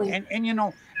 Absolutely.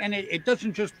 And it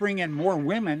doesn't just bring in more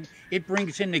women, it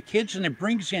brings in the kids and it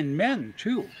brings in men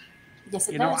too. Yes,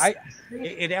 it does.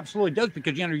 It absolutely does,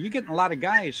 because you're getting a lot of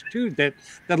guys too that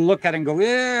look at it and go,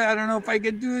 yeah, I don't know if I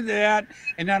could do that.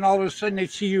 And then all of a sudden they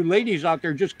see you ladies out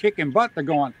there just kicking butt. They're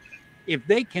going, if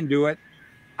they can do it,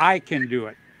 I can do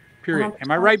it. Period.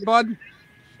 Am I right, Bud?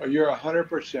 Oh, you're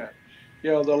 100%.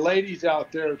 The ladies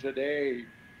out there today,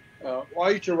 I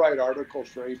used to write articles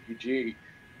for APG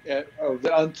of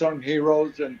the unsung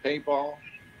heroes in paintball,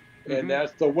 and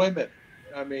that's the women.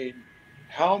 I mean,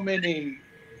 how many,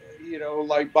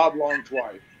 like Bob Long's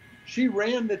wife, she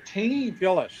ran the team.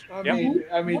 Phyllis. I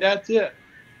mean, that's it.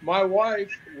 My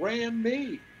wife ran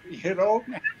me.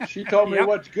 She told me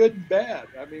what's good and bad.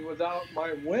 I mean, without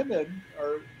my women,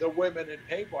 or the women in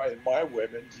paintball, and my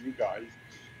women's, you guys,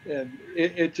 and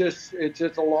it's just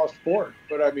a lost sport.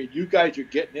 But I mean, you guys are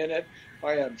getting in it.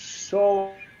 I am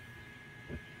so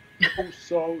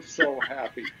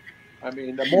happy. I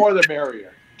mean, the more the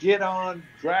merrier. Get on,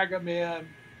 drag them in,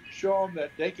 show them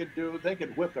that they can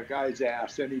whip a guy's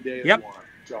ass any day they want.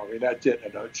 So I mean, that's it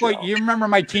in a nutshell. Well, you remember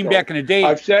my team back in the day.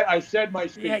 I said my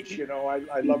speech.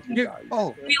 I love you guys.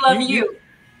 Oh, we love you.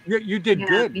 You did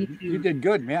good. You did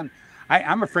good, man.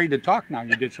 I'm afraid to talk now.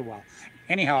 You did so well.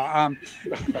 Anyhow,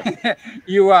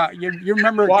 you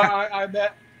remember? Well, I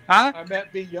met. Huh? I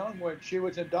met B. Young when she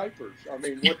was in diapers. I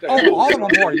mean, what the hell? All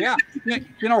of them were, yeah.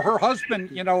 Her husband,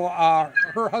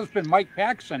 her husband, Mike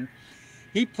Paxson,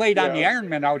 he played on the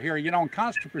Ironman out here. In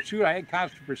Constant Pursuit, I had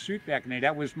Constant Pursuit back in the day.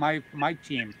 That was my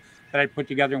team that I put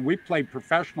together, and we played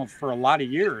professional for a lot of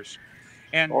years.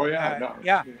 And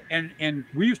and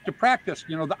we used to practice.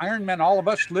 The Ironmen, all of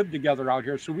us lived together out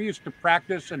here, so we used to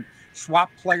practice and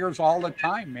swap players all the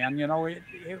time, man.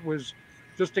 It was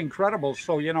just incredible.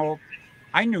 So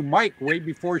I knew Mike way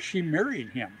before she married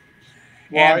him.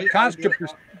 Well, and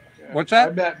what's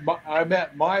that? I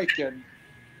met Mike, and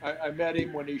I met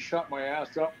him when he shut my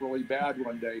ass up really bad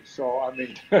one day. So I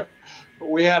mean,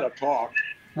 we had a talk.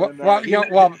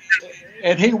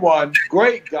 And he won.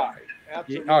 Great guy.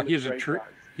 Absolutely.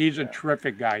 He's a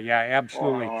terrific guy. Yeah,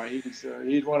 absolutely. Oh,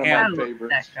 he's one of my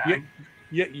favorites.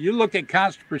 You look at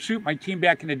Constant Pursuit, my team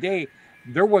back in the day.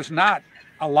 There was not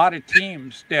a lot of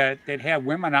teams that had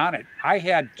women on it. I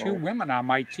had two women on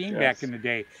my team back in the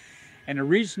day. And the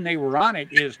reason they were on it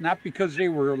is not because they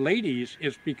were ladies,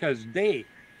 it's because they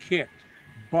kicked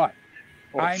butt.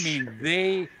 I mean,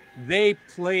 they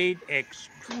played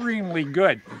extremely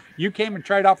good. You came and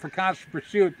tried out for Constant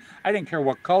Pursuit. I didn't care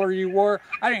what color you were.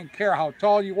 I didn't care how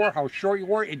tall you were, how short you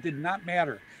were. It did not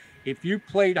matter. If you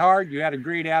played hard, you had a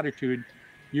great attitude,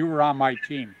 you were on my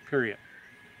team, period.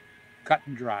 Cut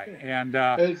and dry. And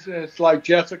it's like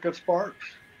Jessica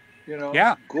Sparks,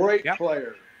 great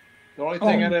player. The only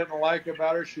thing I didn't like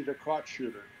about her, she's a crotch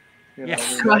shooter.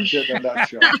 That's it in a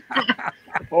nutshell.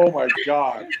 Oh my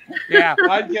God! Yeah,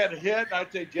 I'd get hit.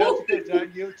 I'd say, "Jessica, is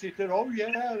that you?" She said, "Oh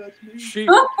yeah, that's me."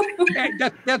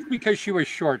 That's because she was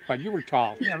short, but you were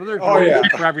tall. There's a reason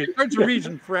for everything. There's a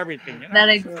reason for everything. That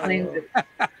explains it.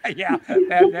 Yeah,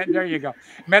 there you go.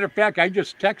 Matter of fact, I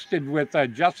just texted with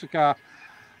Jessica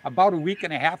about a week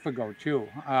and a half ago too.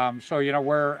 So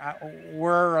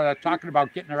we're talking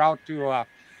about getting her out to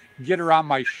get her on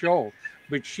my show.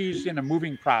 But she's in a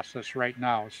moving process right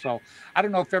now. So I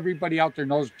don't know if everybody out there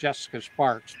knows Jessica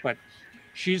Sparks, but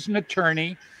she's an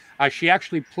attorney. She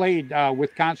actually played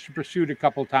with Constant Pursuit a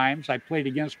couple times. I played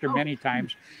against her many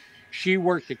times. she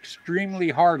worked extremely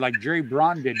hard, like Jerry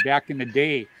Braun did back in the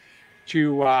day,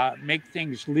 to make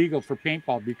things legal for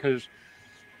paintball, because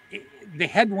the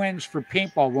headwinds for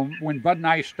paintball when Bud and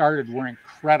I started were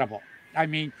incredible. I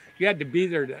mean, you had to be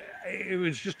there. It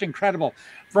was just incredible.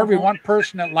 For every one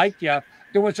person that liked you,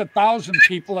 there was 1,000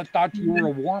 people that thought you were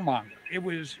a warmonger. It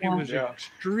was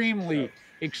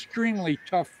extremely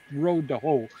tough road to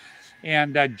hoe.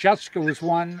 And Jessica was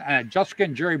one. Jessica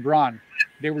and Jerry Braun,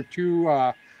 they were two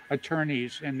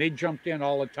attorneys, and they jumped in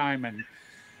all the time, and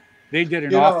they did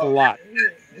an awful lot.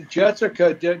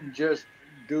 Jessica didn't just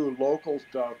do local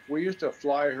stuff. We used to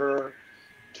fly her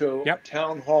to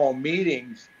town hall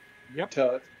meetings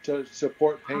to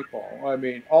support paintball. I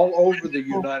mean, all over the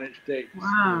United States. Wow.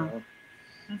 You know?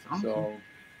 That's awesome. So,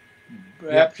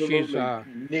 absolutely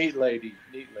neat lady.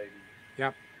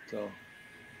 Yep. So,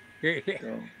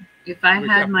 if I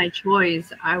had my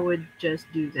choice, I would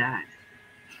just do that.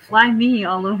 Fly me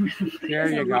all over the place. There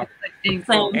you go.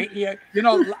 Hey, you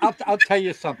know, I'll tell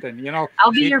you something. You know,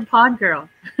 I'll be your pod girl.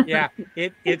 Yeah,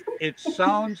 it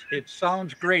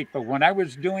sounds great, but when I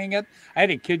was doing it, I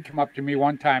had a kid come up to me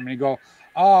one time and he go,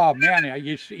 "Oh man,"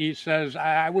 he says,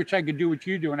 "I wish I could do what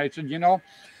you do." And I said, "You know,"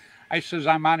 I says,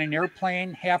 "I'm on an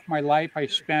airplane half my life. I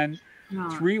spend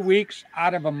 3 weeks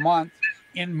out of a month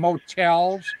in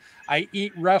motels. I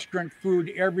eat restaurant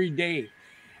food every day."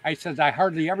 I says, "I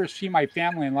hardly ever see my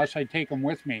family unless I take them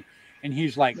with me." And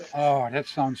he's like, "Oh, that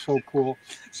sounds so cool."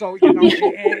 So, you know,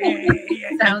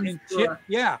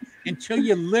 until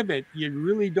you live it, you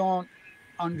really don't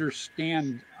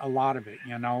understand a lot of it.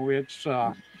 You know, it's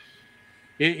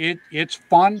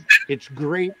fun, it's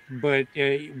great, but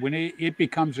when it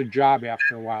becomes a job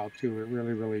after a while too, it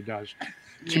really does.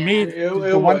 To me, it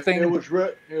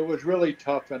was really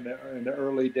tough in the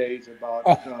early days about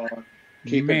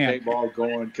keeping paintball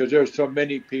going, because there's so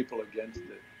many people against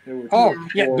it.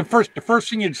 The first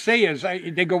thing you'd say is,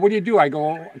 they go, "What do you do?" I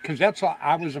go, "Because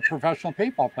I was a professional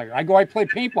paintball player." I go, "I play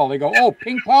paintball." They go, "Oh,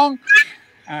 ping pong."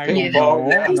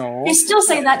 No. They still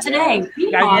say that today.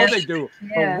 Yeah, I know they do.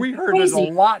 But we heard it a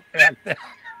lot back then.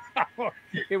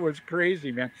 It was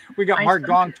crazy, man. We got Mark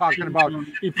Gong talking about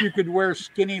if you could wear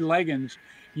skinny leggings,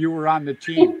 you were on the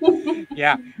team.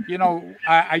 Yeah, you know,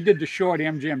 I did the show at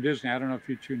MGM Disney. I don't know if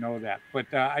you two know that,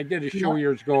 but I did a show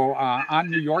years ago on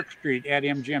New York Street at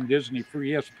MGM Disney for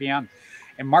ESPN,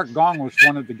 and Mark Gong was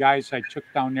one of the guys I took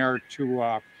down there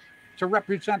to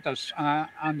represent us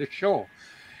on the show,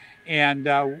 and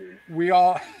we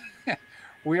all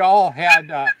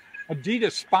had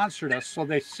Adidas sponsored us, so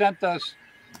they sent us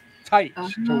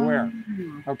tights to wear.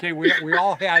 Okay, we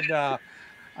all had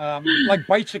like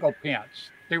bicycle pants.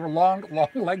 They were long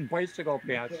leg bicycle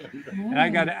pants, and I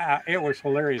got it was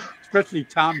hilarious, especially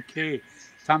Tom K.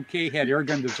 Tom K had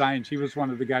Airgun Designs. He was one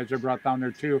of the guys I brought down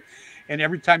there too, and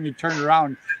every time you turned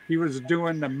around, he was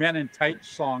doing the Men in Tights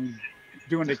song,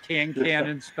 doing the can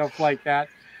and stuff like that.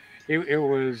 It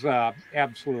was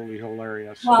absolutely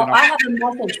hilarious. Well, you know? I have a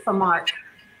message from Mark.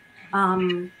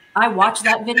 I watched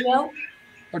that video.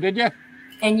 Oh, did you?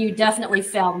 And you definitely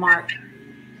failed, Mark.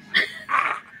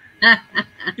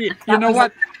 You know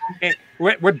what?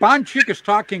 What Bon Chick is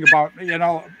talking about, you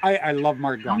know, I love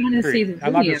Mark Gong. I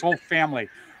love his whole family.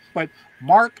 But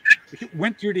Mark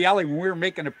went through the alley when we were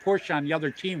making a push on the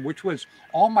other team, which was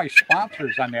all my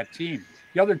sponsors on that team.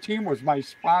 The other team was my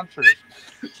sponsors.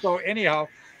 So anyhow,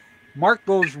 Mark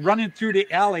goes running through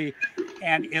the alley,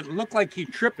 and it looked like he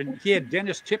tripped. And he had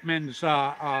Dennis Tipman's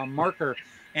marker,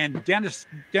 and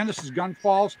Dennis's gun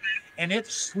falls, and it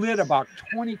slid about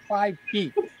 25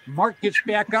 feet. Mark gets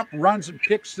back up, runs and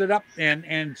picks it up,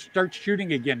 and starts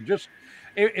shooting again.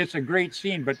 It's a great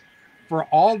scene. But for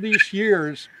all these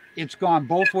years, it's gone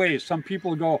both ways. Some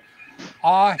people go,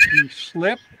 he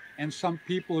slipped, and some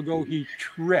people go, he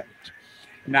tripped.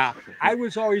 Now, I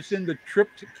was always in the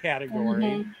tripped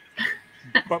category,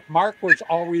 but Mark was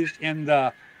always in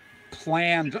the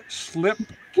planned slip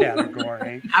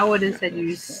category. I would have said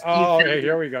you. Okay,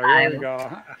 here we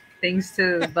go. Thanks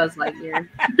to Buzz Lightyear.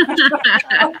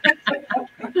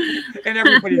 And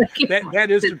everybody,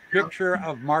 that is a picture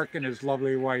of Mark and his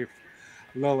lovely wife,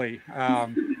 Lily.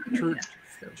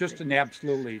 Just an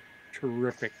absolutely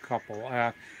terrific couple.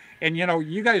 And you know,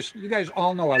 you guys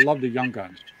all know I love the Young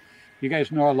Guns. You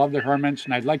guys know I love the Hermans,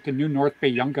 and I like the new North Bay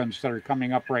Young Guns that are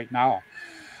coming up right now.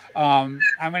 I'm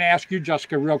going to ask you,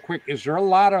 Jessica, real quick. Is there a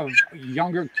lot of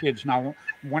younger kids now?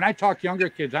 When I talk younger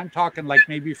kids, I'm talking like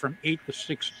maybe from 8 to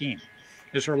 16.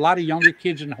 Is there a lot of younger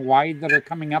kids in Hawaii that are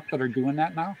coming up that are doing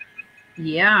that now?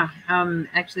 Yeah.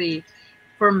 Actually,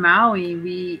 for Maui,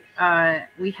 we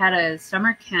had a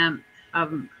summer camp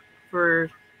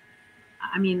for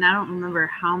I mean, I don't remember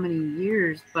how many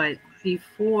years, but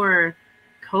before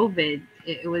COVID,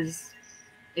 it was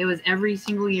every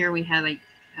single year we had like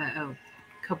a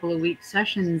couple of week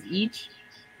sessions each,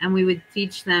 and we would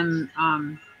teach them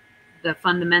the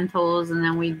fundamentals, and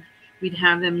then we'd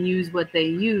have them use what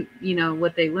they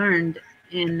what they learned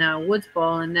in woods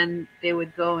ball, and then they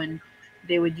would go and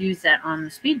they would use that on the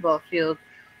speedball field,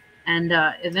 and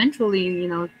eventually,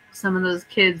 some of those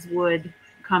kids would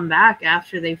come back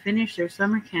after they finish their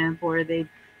summer camp, or they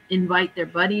invite their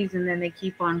buddies, and then they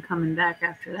keep on coming back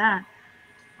after that.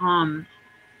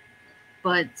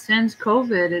 But since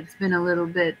COVID, it's been a little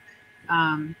bit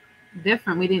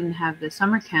different. We didn't have the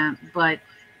summer camp, but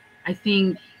I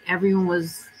think everyone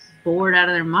was bored out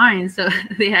of their minds, so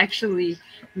they actually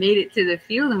made it to the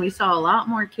field, and we saw a lot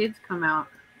more kids come out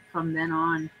from then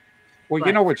on. Well,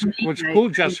 But what's cool,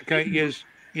 Jessica, is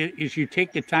you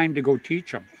take the time to go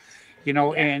teach them.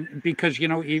 And because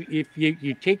if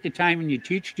you take the time and you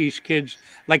teach these kids,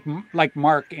 like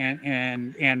Mark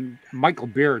and Michael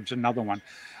Beard's another one.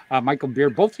 Michael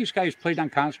Beard, both these guys played on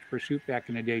Constant Pursuit back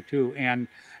in the day too, and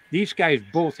these guys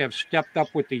both have stepped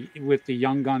up with the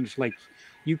young guns like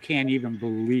you can't even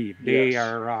believe. They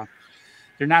are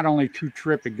they're not only two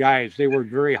terrific guys, they work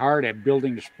very hard at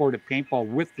building the sport of paintball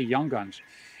with the young guns.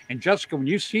 And Jessica, when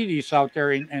you see these out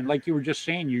there, and like you were just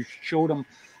saying, you showed them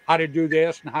how to do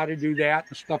this and how to do that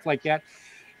and stuff like that.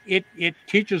 It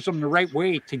teaches them the right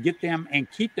way to get them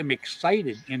and keep them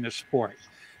excited in the sport.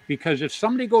 Because if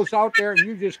somebody goes out there and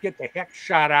you just get the heck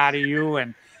shot out of you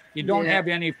and you don't have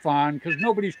any fun because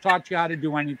nobody's taught you how to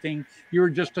do anything, you're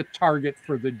just a target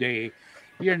for the day.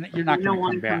 You're not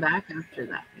going to come back after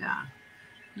that. Yeah.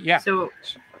 Yeah. So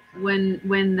when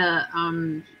the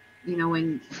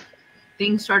when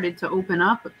things started to open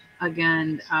up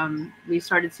again, we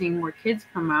started seeing more kids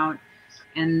come out,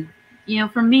 and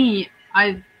for me,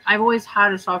 I've always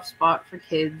had a soft spot for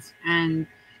kids, and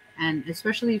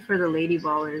especially for the lady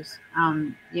ballers,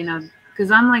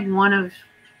 because I'm like one of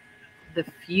the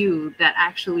few that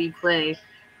actually play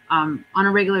on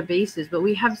a regular basis, but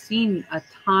we have seen a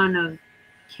ton of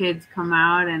kids come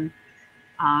out, and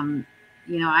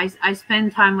I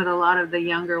spend time with a lot of the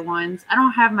younger ones. I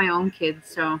don't have my own kids,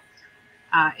 so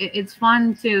it's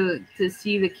fun to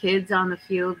see the kids on the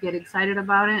field get excited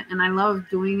about it, and I love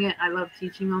doing it. I love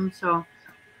teaching them. So,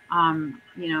 I'm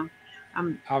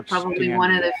probably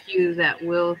one of the few that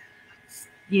will,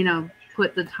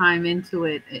 put the time into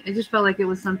it. I just felt like it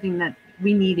was something that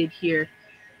we needed here,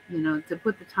 to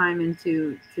put the time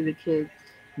into the kids.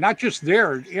 Not just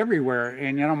there, everywhere.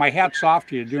 And, my hat's off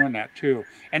to you doing that too.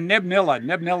 And Neb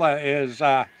Nilla is,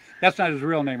 that's not his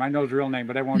real name. I know his real name,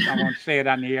 but I won't say it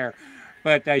on the air.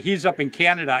 But he's up in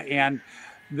Canada, and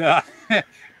the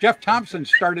Jeff Thompson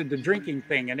started the drinking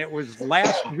thing, and it was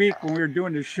last week when we were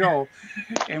doing the show,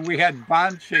 and we had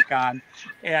Bonchick on,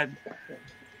 and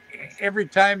every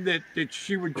time that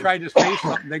she would try to say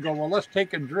something, they go, well, let's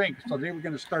take a drink. So they were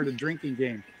going to start a drinking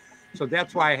game. So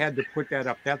that's why I had to put that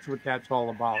up. That's what that's all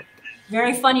about.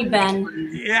 Very funny, Ben.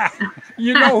 Yeah,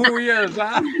 you know who he is,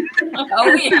 huh?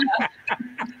 Oh, yeah.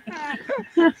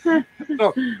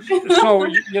 So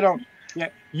yeah,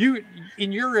 you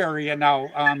in your area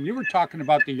now, you were talking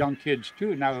about the young kids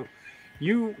too. Now,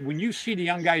 when you see the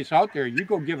young guys out there, you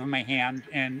go give them a hand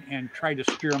and try to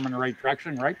steer them in the right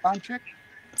direction, right, Bonchick?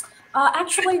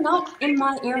 Actually, not in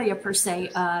my area per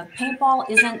se. Paintball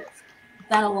isn't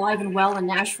that alive and well in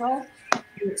Nashville.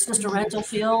 It's just a rental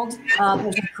field.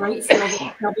 There's a great field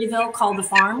in Shelbyville called The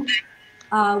Farm,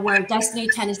 where Destiny,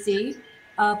 Tennessee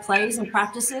plays and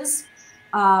practices.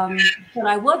 But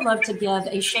I would love to give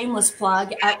a shameless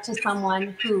plug out to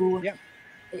someone who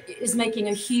is making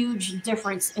a huge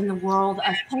difference in the world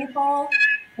of paintball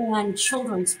and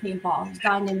children's paintball. A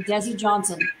guy named Desi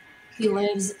Johnson. He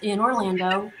lives in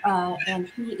Orlando, and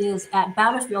he is at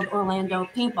Battlefield Orlando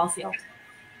Paintball Field.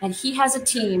 And he has a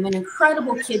team, an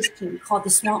incredible kids team called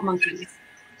the Swamp Monkeys.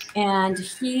 And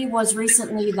he was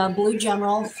recently the Blue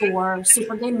General for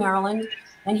Super Game Maryland,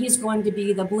 and he's going to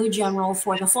be the Blue General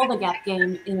for the Fulda Gap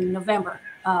game in November,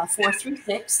 4 through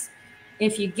 6.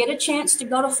 If you get a chance to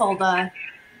go to Fulda,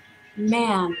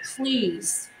 man,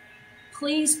 please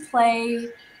play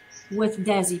with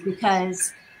Desi,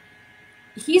 because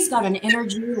he's got an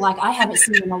energy like I haven't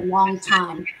seen in a long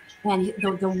time. And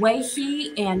the way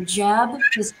he and Jeb,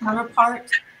 his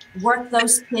counterpart, work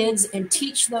those kids and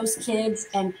teach those kids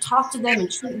and talk to them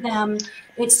and treat them,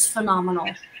 it's phenomenal.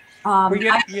 Well,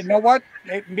 you know what?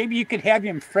 Maybe you could have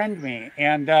him friend me,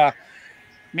 and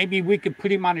maybe we could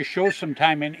put him on a show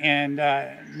sometime and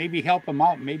maybe help him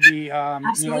out. Maybe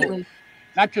absolutely.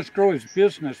 Not just grow his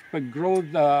business, but grow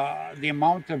the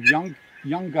amount of young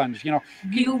young guns, you know.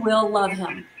 You will love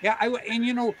him. Yeah, and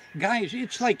you know, guys,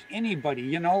 it's like anybody,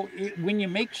 you know, when you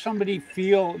make somebody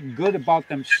feel good about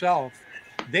themselves,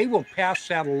 they will pass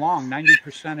that along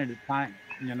 90% of the time,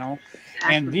 you know.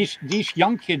 And these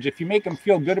young kids, if you make them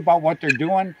feel good about what they're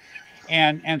doing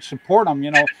and support them,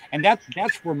 you know, and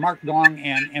that's where Mark Gong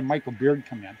and Michael Beard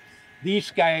come in.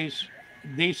 These guys,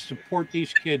 they support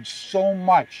these kids so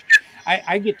much.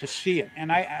 I get to see it,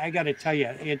 and I got to tell you,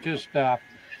 it just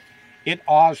it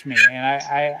awes me, and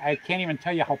I can't even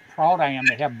tell you how proud I am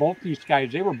to have both these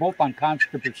guys. They were both on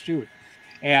Constant Pursuit,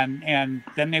 and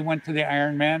then they went to the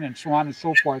Ironman and so on and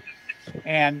so forth,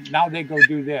 and now they go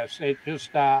do this. It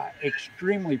just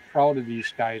extremely proud of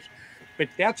these guys. But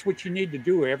that's what you need to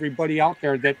do, everybody out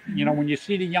there, that, you know, when you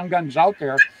see the young guns out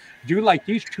there, do like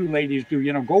these two ladies do,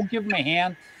 you know, go give them a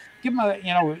hand, give them a,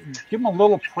 you know, give them a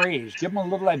little praise, give them a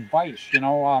little advice, you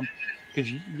know, because,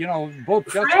 you know, both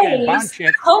Jessica and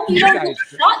Bonchick. Hope you don't get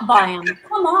shot by him.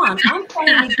 Come on, I'm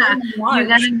playing the game in March. You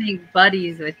gotta make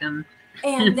buddies with them.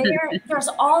 And there's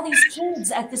all these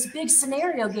kids at this big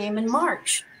scenario game in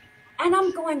March, and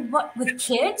I'm going, what, with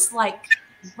kids? Like,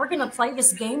 we're gonna play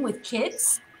this game with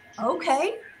kids?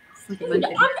 Okay, dude,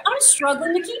 I'm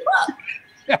struggling to keep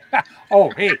up. Oh,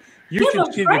 hey, you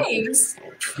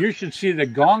should see the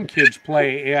Gong kids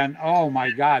play, and oh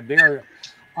my God, they're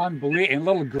unbelievable. And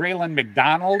little Graylin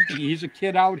McDonald, he's a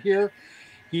kid out here.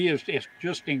 He is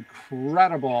just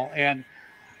incredible. And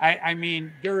I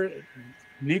mean,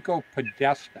 Nico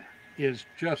Podesta is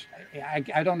just, I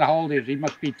don't know how old he is. He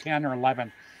must be 10 or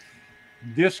 11.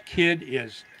 This kid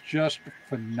is just a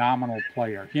phenomenal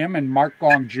player. Him and Mark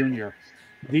Gong Jr.,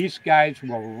 these guys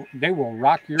will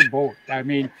rock your boat. I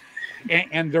mean,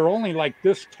 and they're only like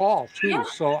this tall too. Yeah.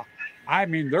 So, I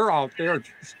mean, they're out there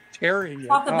just tearing.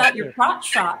 Talk about your crotch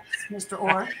shots, Mr.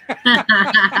 Orr.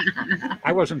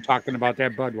 I wasn't talking about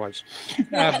that. Bud was.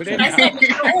 But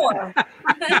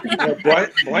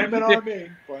blame it on me.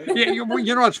 Yeah,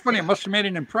 you know, it's funny. It must have made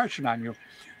an impression on you.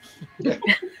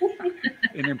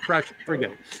 An impression.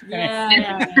 Forget it.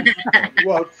 Yeah.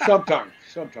 Well, sometimes.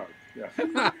 Yeah.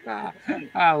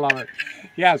 I love it.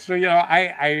 Yeah. So, you know,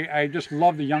 I just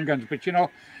love the young guns. But, you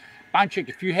know, Bonchick,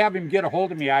 if you have him get a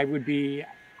hold of me, I would be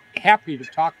happy to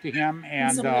talk to him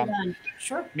and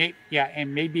sure.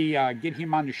 and maybe get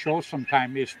him on the show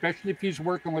sometime, especially if he's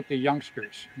working with the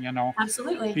youngsters, you know.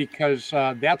 Absolutely. Because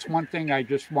that's one thing I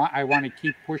want to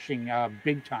keep pushing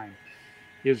big time,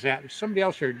 is that somebody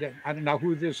else here, I don't know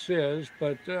who this is,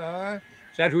 but is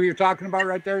that who you're talking about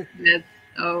right there?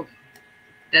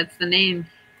 That's the name.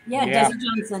 Yeah, Desi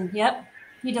Johnson. Yep.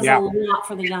 He does a lot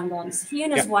for the young guns. He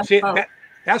and his wife both.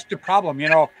 That's the problem, you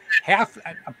know.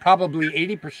 Probably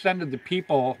 80% of the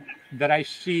people that I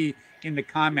see in the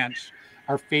comments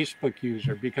are Facebook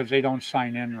user because they don't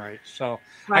sign in right. So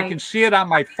I can see it on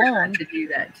my phone. To do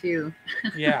that too.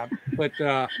 Yeah, but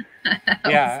I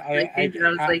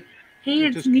was like, hey,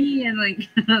 it's me, and like,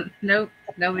 nope,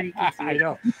 nobody can see I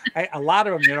know. A lot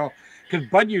of them, you know,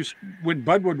 because when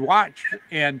Bud would watch,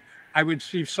 and I would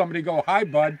see somebody go, "Hi,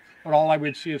 Bud." But all I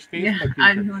would see is Facebook.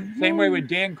 Yeah, same way with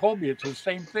Dan Colby, it's the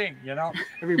same thing, you know.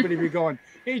 Everybody be going,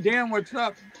 "Hey Dan, what's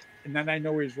up?" And then I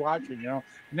know he's watching, you know.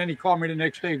 And then he called me the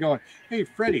next day, going, "Hey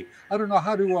Freddy, I don't know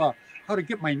how to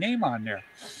get my name on there."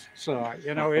 So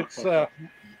you know, it's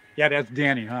yeah, that's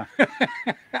Danny, huh?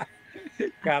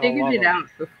 I figured it out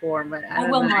before, but I don't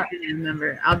know. I can't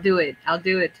remember. I'll do it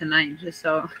tonight, just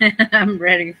so I'm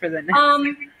ready for the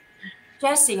next.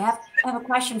 Jesse, I have a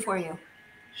question for you.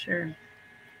 Sure.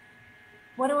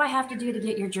 What do I have to do to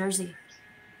get your jersey?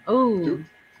 Oh,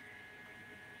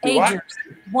 a jersey,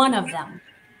 one of them.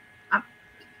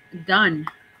 Done.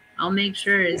 I'll make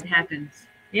sure it happens.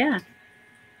 Yeah.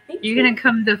 You're gonna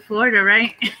come to Florida,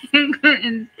 right?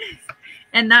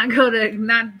 and not go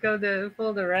to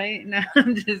Florida, right? No,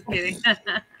 I'm just kidding.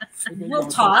 We'll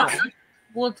talk.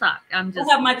 We'll talk. We'll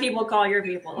have my people call your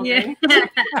people. Okay? Yeah.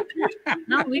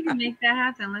 No, we can make that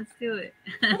happen. Let's do it.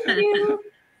 Thank you.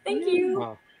 Thank you.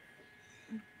 Wow.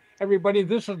 Everybody,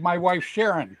 this is my wife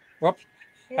Sharon. Whoops.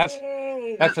 That's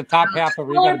the top half of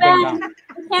her. You gotta bend down.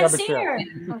 I can't see her.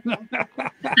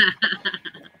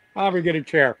 I'll get a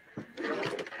chair.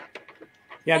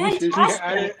 Yeah,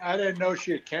 I didn't know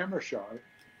she had camera shy.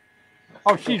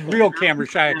 Oh, she's real camera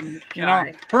shy. You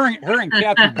know, her and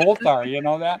Kathy both are. You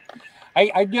know that.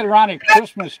 I get her on at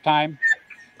Christmas time,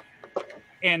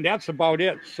 and that's about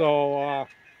it. So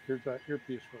here's a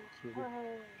earpiece for you. Oh,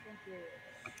 thank you.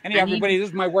 Hey, everybody, this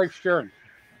is my wife Sharon.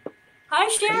 Hi,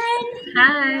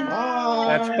 Sharon.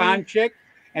 Hi. That's Bonchick,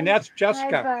 and that's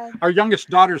Jessica. Hi, our youngest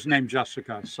daughter's named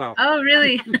Jessica. So. Oh,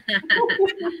 really?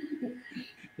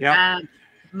 Yeah.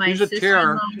 My She's a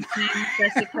terror. sister-in-law's name is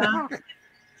Jessica.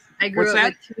 I grew What's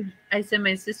up that? with two. I said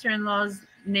my sister-in-law's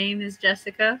name is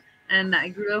Jessica, and I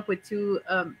grew up with two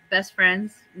best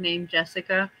friends named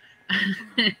Jessica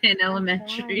in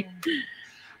elementary.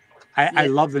 I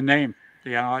love the name.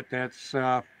 You know, that's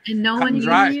And no cut one and used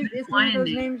dry. It's one of those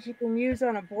names you can use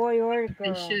on a boy or a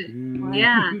girl.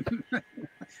 Yeah.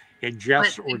 Yeah,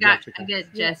 Jess But or I Jessica.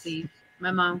 get Jessie. My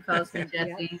mom calls me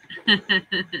Jessie.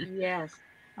 Yes.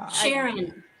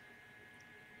 Sharon,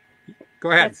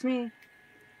 Go ahead. That's me.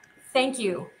 thank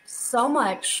you so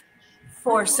much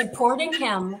for supporting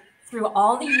him through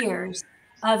all the years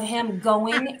of him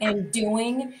going and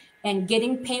doing and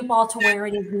getting paintball to where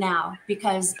it is now.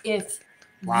 Because if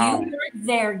Wow. you weren't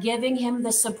there giving him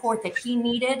the support that he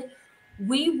needed,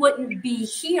 we wouldn't be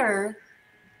here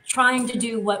trying to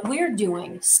do what we're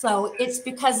doing. So it's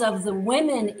because of the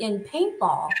women in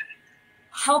paintball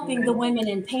helping the women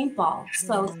in paintball.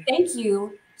 So thank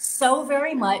you so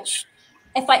very much.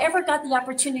 If I ever got the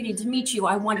opportunity to meet you,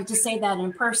 I wanted to say that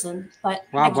in person, but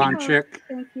Wow, I can't. Bonchik.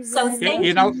 Thank you. So very thank much.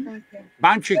 You know, Thank you.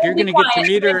 Bonchik, you're Be going to get to quiet.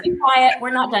 meet her. Be quiet.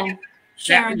 We're not done. Yeah,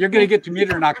 Sharon, you're going to get to meet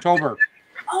her in October.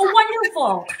 oh,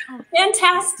 wonderful.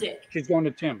 Fantastic. She's going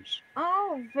to Tim's.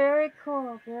 Oh, very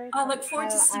cool. Very cool. I look forward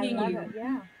to seeing I love you. It.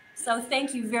 Yeah. So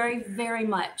thank you very, very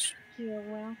much. You're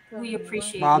welcome. We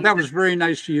appreciate Wow, you. that was very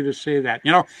nice of you to say that.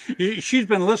 You know, she's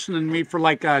been listening to me for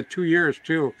like 2 years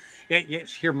too.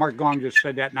 Yes, here, Mark Gong just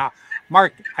said that. Now,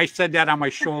 Mark, I said that on my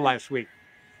show last week.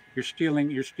 You're stealing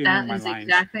That my is lines.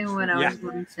 exactly what I Yeah. was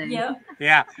going to say. Yeah.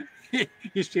 Yeah,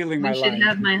 you're stealing my We should lines.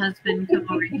 have my husband come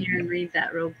over here and read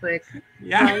that real quick.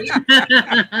 Yeah,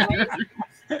 Right.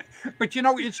 but you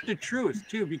know, it's the truth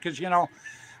too, because you know,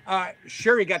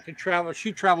 Sherry got to travel.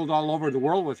 She traveled all over the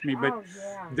world with me, but Oh,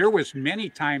 yeah. there was many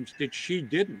times that she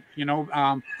didn't. You know,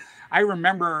 I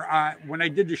remember when I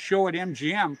did the show at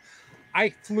MGM, I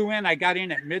flew in. I got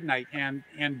in at midnight, and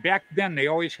back then they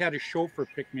always had a chauffeur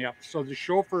pick me up. So the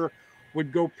chauffeur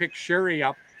would go pick Sherry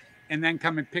up, and then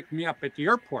come and pick me up at the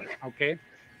airport. Okay.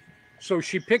 So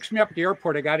she picks me up at the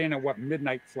airport. I got in at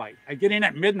midnight flight. I get in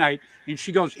at midnight, and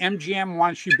she goes, MGM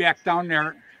wants you back down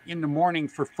there in the morning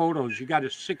for photos. You got a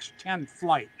 6:10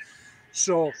 flight.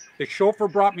 So the chauffeur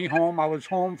brought me home. I was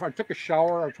home. I took a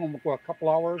shower. I was home for a couple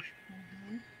hours.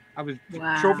 I was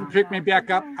chauffeur picked me back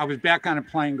up. I was back on a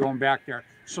plane going back there.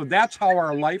 So that's how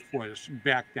our life was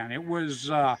back then. It was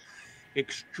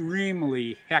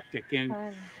extremely hectic, and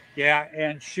yeah,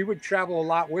 and she would travel a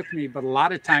lot with me, but a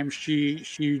lot of times she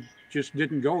just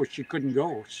didn't go. She couldn't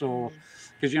go. So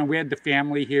because you know we had the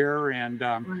family here, and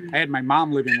I had my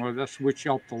mom living with us, which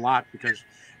helped a lot because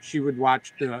she would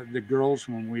watch the girls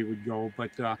when we would go.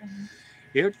 But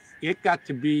it got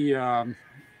to be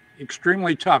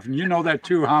extremely tough, and you know that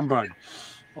too, huh, Bud?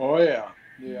 Oh yeah,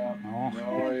 yeah. Oh.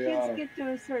 Oh yeah. Kids get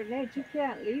to a certain age, you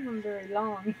can't leave them very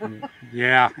long.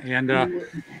 Yeah, and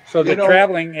so the You know-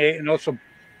 traveling, and also,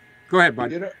 go ahead,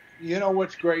 Bud. You know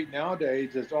what's great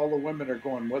nowadays is all the women are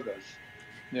going with us.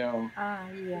 You know,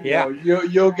 Yeah. Yeah. you know,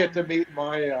 you'll get to meet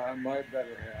my my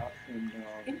better half, and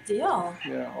Good deal.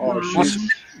 yeah, oh, Awesome.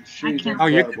 she's can't- Oh,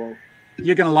 you- incredible.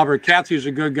 You're gonna love her. Kathy's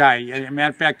a good guy. As a matter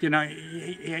of fact, you know,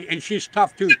 and she's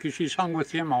tough too because she's hung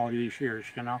with him all these years.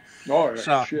 You know, Oh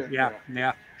so shit,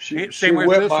 yeah. She Same with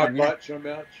whipped this my one, yeah. butt so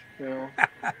much. You know.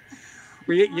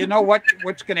 Well, you know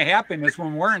what's going to happen is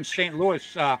when we're in St. Louis,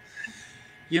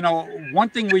 you know, one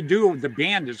thing we do, the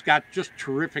band has got just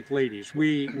terrific ladies.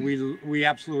 We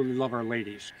absolutely love our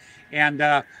ladies, and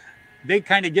they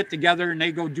kind of get together and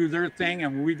they go do their thing,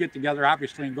 and we get together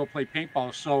obviously and go play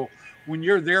paintball. So when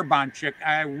you're there, Bonchik,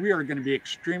 we are going to be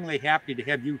extremely happy to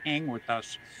have you hang with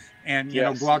us, and you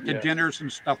know, go out to dinners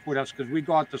and stuff with us, because we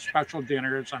go out to special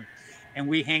dinners and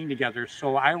we hang together.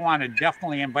 So I want to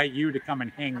definitely invite you to come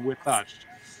and hang with us.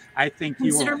 I think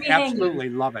you Consider will me hanging. absolutely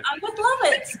love it. I would love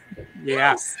it. Yeah,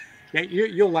 Yes. yeah,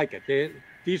 you'll like it.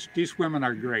 These women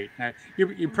are great.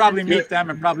 You probably meet them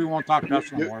and probably won't talk to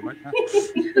us no more. But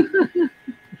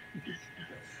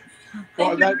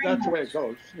Well, that's the way it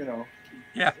goes. You know.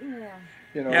 yeah,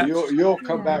 You know, Yeah. you'll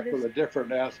come Yeah, back it with a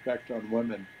different aspect on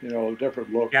women. You know, a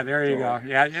different look. yeah, there you So, go.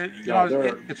 Yeah, you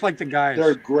know, it's like the guys.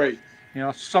 They're great. You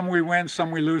know, some we win,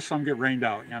 some we lose, some get rained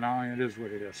out. You know, and it is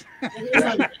what it is.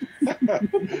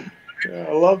 Yeah,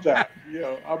 I love that. You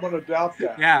know, I'm gonna adopt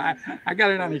that. Yeah, I got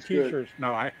it on the That's good. t-shirts.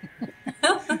 No,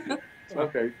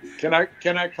 Okay. Can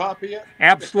I copy it?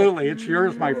 absolutely. It's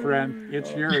yours, my friend.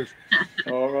 It's yours.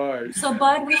 All right. So,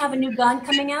 Bud, we have a new gun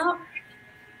coming out.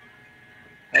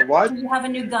 And what? Do you have a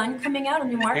new gun coming out, a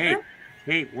new marker?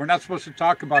 Hey, we're not supposed to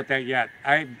talk about that yet.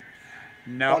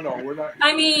 No. Oh no, we're not.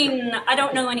 I mean, I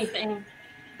don't know anything.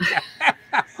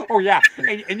 Oh yeah,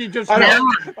 and you just I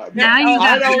Now you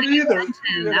I got don't me either.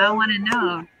 attention. I want to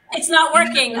know. It's not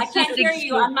working. I Let's can't just hear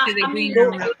you. I'm not. to the I'm green muted.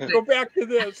 room real go quick. back to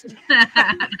this.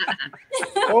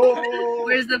 Oh,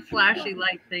 Where's the flashy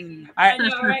light thingy? I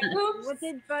know, right? Oops. What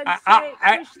did Bud I- say?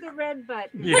 I- Push the red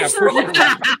button. Yeah, Push the push red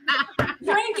the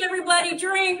Drink, everybody,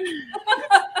 drink.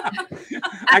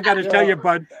 I got to tell Yeah. you,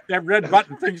 bud, that red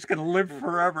button thing's gonna live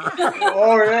forever.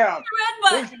 oh yeah.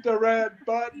 Red Push the red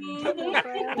button. The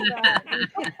red button.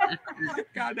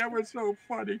 God, that was so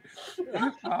funny.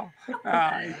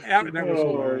 That was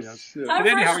hilarious. shit. But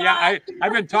anyhow, yeah,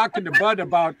 I've been talking to Bud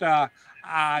about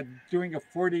doing a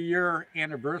 40-year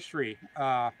anniversary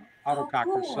autococker.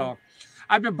 cool. So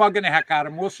I've been bugging the heck out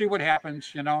of him. We'll see what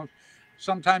happens. You know,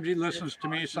 sometimes he listens to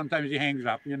me, sometimes he hangs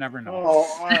up. You never know.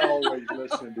 Oh, I always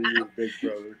listen to you, big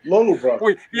brother. Little brother.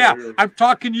 Wait, yeah, You're- I'm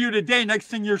talking to you today. Next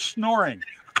thing you're snoring.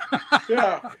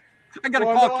 yeah. I got to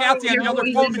Well, call no, Kathy on I- the other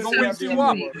You're phone to always go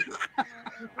so wake you up.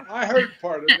 I heard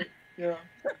part of it. Yeah.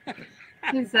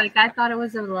 He's like, I thought it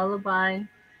was a lullaby.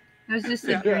 It was just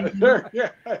a Yeah, dream. yeah,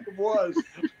 it was.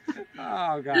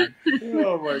 Oh, God.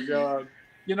 Oh my God.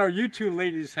 You know, you two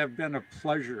ladies have been a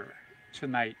pleasure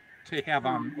tonight to have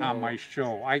on my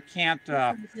show. I can't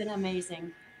It's been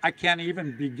amazing. I can't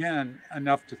even begin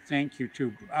enough to thank you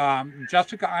two.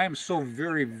 Jessica, I am so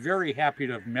very, very happy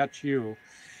to have met you.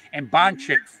 And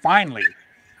Bonchik, finally.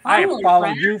 I have Finally, followed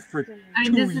Fred. you for I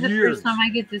 2 mean, this is the years. first time I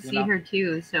get to see know? her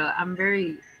too, so I'm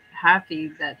very happy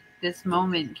that this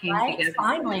moment came Right? together.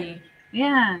 Finally.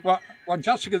 Yeah. Well,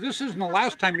 Jessica, this isn't the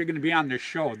last time you're going to be on this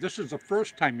show. This is the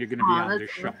first time you're going to be Aw, on that's this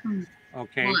show. awesome.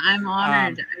 Okay. Well, I'm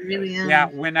honored. I really am. Yeah,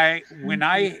 when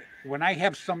I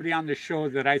have somebody on the show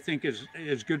that I think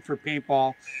is good for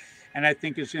paintball and I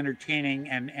think is entertaining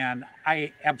and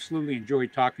I absolutely enjoy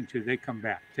talking to, they come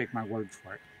back. Take my word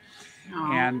for it.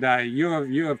 Aw. And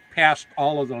you have passed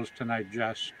all of those tonight,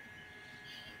 Jess.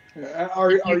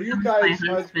 Are you My guys'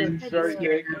 husband. husbands very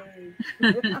big?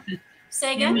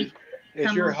 Say again? Is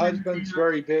Come your over and husband say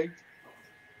very big?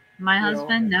 My You know.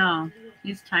 husband? No,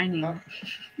 he's tiny. Oh,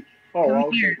 Come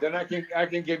okay. here. Then I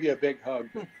can give you a big hug.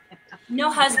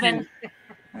 No husband.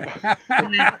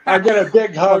 I get a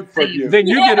big hug from you. Then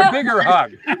you get a bigger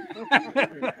hug.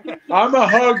 I'm a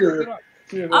hugger.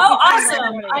 You know. Oh,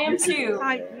 awesome. I am too.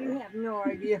 You have no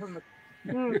idea.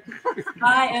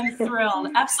 I am thrilled.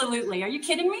 Absolutely. Are you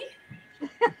kidding me?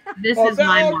 This Oh, is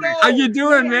my no, mark. no. How you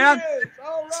doing, There man? it is.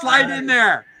 All right. Slide in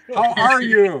there. How are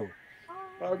you?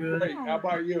 Oh, great. How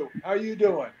about you? How you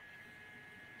doing?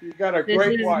 You got a This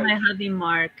great is wife. my hubby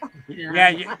Mark. Yeah,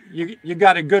 you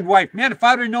got a good wife. Man, if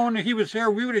I'd have known that he was here,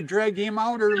 we would have dragged him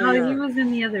out Oh, earlier. he was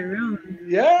in the other room. He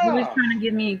was Yeah. trying to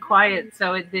get me quiet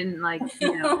so it didn't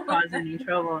cause any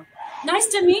trouble. Nice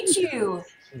to meet you.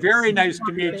 Very nice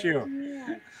to meet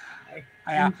you.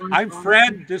 I'm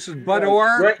Fred. This is Bud Yeah,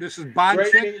 Orr. great- This is great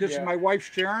Bonchik. meeting This is you. my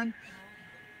wife Sharon.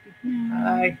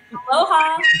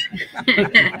 Aloha.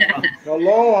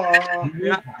 Aloha.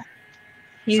 Yeah.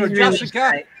 He's So, really Jessica,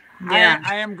 shy. Yeah.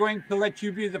 I am going to let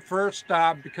you be the first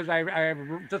because I have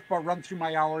just about run through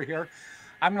my hour here.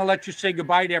 I'm going to let you say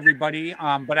goodbye to everybody.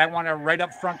 But I want to, right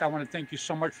up front, I want to thank you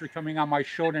so much for coming on my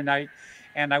show tonight.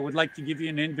 And I would like to give you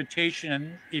an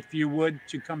invitation, if you would,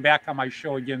 to come back on my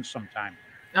show again sometime.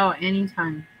 Oh,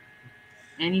 anytime.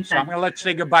 So I'm Anytime. going to let you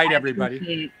say goodbye to everybody.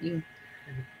 Appreciate you.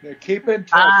 Yeah, keep in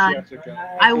touch, Bye.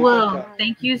 Jessica. I Keep in will. touch.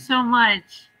 Thank you so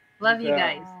much. Love you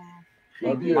Yeah. guys.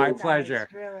 Love you. My pleasure.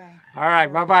 All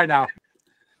right, bye-bye now.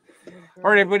 All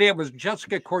right, everybody, it was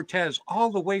Jessica Cortez all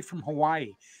the way from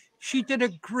Hawaii. She did a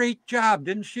great job,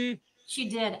 didn't she? She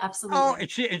did, absolutely. Oh,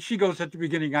 and she goes at the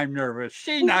beginning, I'm nervous.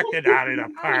 She knocked it out of the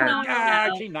park. No. Ah,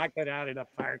 she knocked it out of the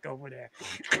park over there.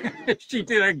 She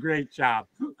did a great job.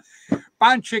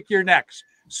 Bonchik, you're next.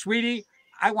 Sweetie,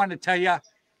 I want to tell you,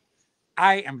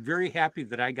 I am very happy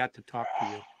that I got to talk to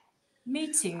you.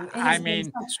 Me too. It I has been mean,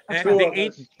 such a Two pleasure. of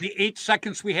us. the 8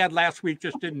 seconds we had last week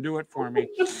just didn't do it for me.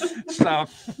 So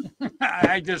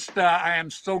I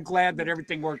am so glad that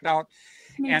everything worked out.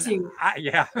 Me And too.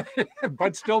 yeah,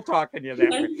 but still talking to you that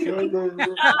way.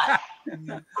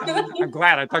 I'm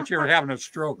glad. I thought you were having a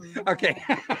stroke. Okay.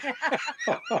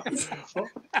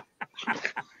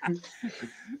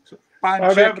 I'm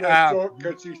Bonchik, having a stroke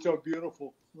because she's so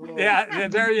beautiful. Oh. yeah,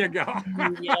 there you go.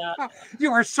 Yeah.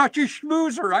 You are such a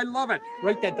schmoozer. I love it.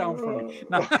 Write that down for me.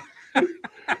 No.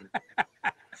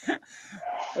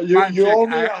 You owe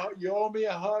me Bonchik, you owe me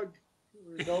a hug.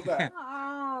 You know that.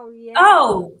 Oh, yeah.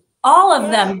 Oh, all of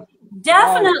them.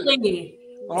 Definitely.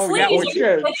 Oh yeah, well,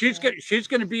 Please. she's going to be she's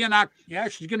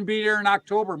going to be there in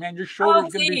October, man. Your Oh,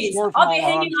 shoulder's going to be please. sore from I'll be all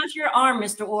the hanging hugs. onto your arm,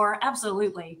 Mr. Orr.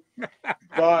 Absolutely.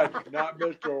 Bud, not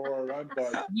Mr. Orr. I'm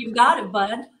Bud. You got it,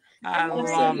 bud. I I'm love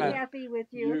bringing it. Kathy with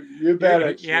you. You bet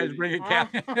it. Yeah, sweetie. bring it, Kat.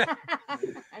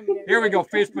 I'm gonna Here we say- go.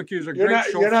 Facebook user. You're Great not-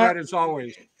 show, you're not- Fred, as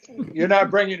always. You're not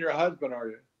bringing your husband, are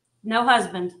you? No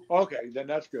husband. Okay, then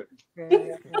that's good.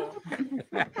 Very cool.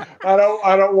 I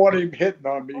don't want him hitting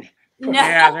on me. No.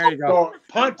 Yeah, there you go. So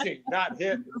punching, not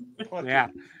hitting. Punching. Yeah.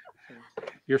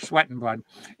 You're sweating, bud.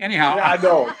 Anyhow. Yeah, I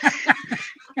know.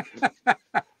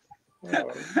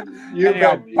 You've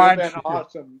Anyhow, been bunch.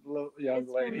 awesome, young It's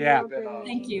lady. been Yeah. You've been awesome.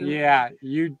 Thank you. Yeah,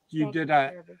 you Thank did you a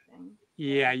for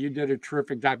everything. you did a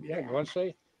terrific job. Yeah, you want to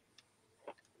say?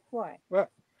 What?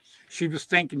 She was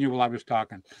thanking you while I was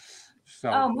talking. So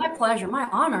Oh, my pleasure. My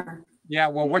honor. yeah,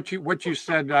 well, what you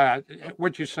said about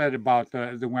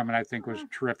the women, I think, was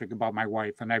terrific about my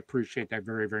wife, and I appreciate that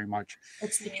very, very much.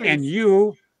 It's the truth. And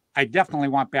you, I definitely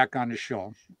want back on the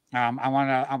show. I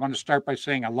want to start by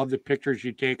saying I love the pictures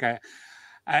you take.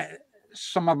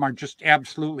 Some of them are just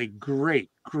absolutely great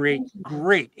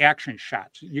action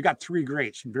shots. You got 3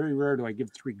 greats. Very rare do I give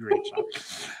 3 greats.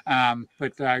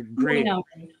 But great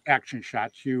action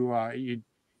shots. You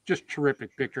just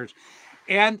terrific pictures,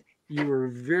 and you were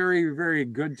very, very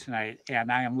good tonight.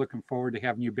 And I am looking forward to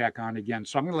having you back on again.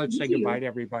 So I'm going to say goodbye to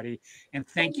everybody, and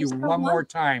thank you so one much. more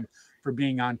time for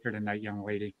being on here tonight, young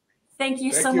lady. Thank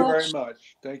you Thank so you much. very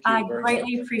much. Thank you I very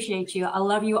greatly much. appreciate you. I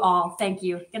love you all. Thank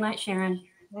you. Good night, Sharon.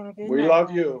 We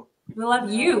love you. We love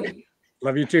you.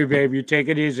 Love you too, babe. You take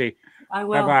it easy. I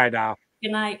will. Bye-bye now.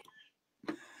 Good night.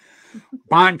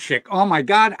 Bond chick. Oh my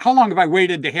God. How long have I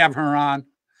waited to have her on?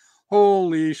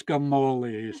 Holy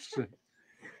scamoles.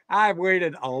 I've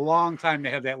waited a long time to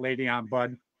have that lady on,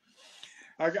 bud.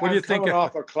 I'm What do you think coming of-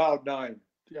 off of cloud 9.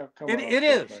 Yeah, It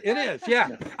is. Yeah.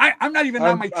 I'm not even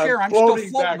on my I'm chair. I'm still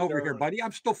floating back floating over there. here, buddy.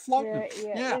 I'm still floating.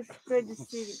 Yeah. It's good to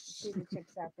see the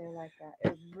chicks out there like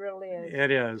that. It really is. It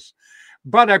is.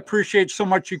 But I appreciate so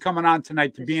much you coming on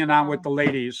tonight to being on with the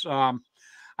ladies.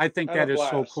 I think Had a that is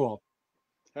so blast. cool.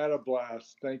 Had a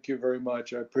blast. Thank you very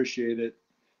much. I appreciate it.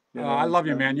 You I know, love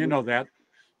you, and man. You know that.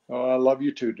 Oh, I love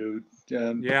you too, dude.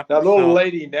 And Yep, that little so-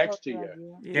 lady next to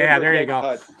you. Yeah, Give her a there you big go.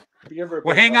 hug. Give her a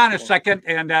Well, big hang hug on a for me. second,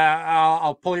 and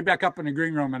I'll pull you back up in the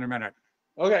green room in a minute.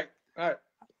 Okay. All right.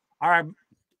 All right.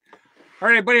 All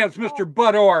right, everybody. It's Mr.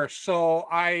 Bud Orr. So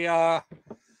I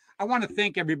want to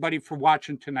thank everybody for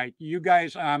watching tonight. You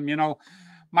guys,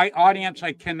 my audience,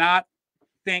 I cannot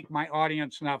thank my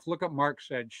audience enough. Look what Mark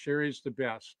said. Sherry's the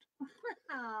best.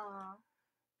 Aw.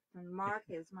 And Mark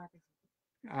is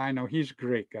I know he's a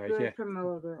great guy. good Yeah.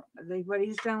 promoter. What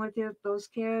he's done with those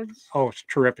kids. Oh, it's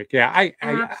terrific. Yeah. I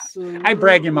Absolutely.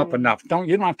 brag him up enough. You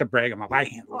don't have to brag him up. I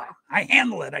handle it. I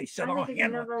handle it. I said, I oh, think he's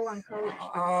the handle it. #1 coach.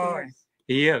 for Oh, the kids.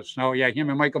 He is. Oh, yeah. Him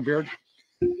and Michael Beard.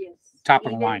 Yes. Top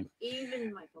of the line.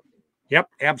 Even Michael. Yep,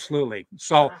 absolutely.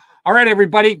 So, all right,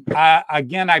 everybody.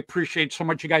 Again, I appreciate so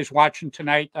much you guys watching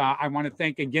tonight. I want to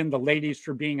thank again the ladies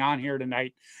for being on here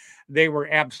tonight. They were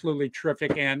absolutely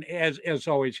terrific. And as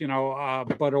always,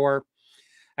 Bud Orr,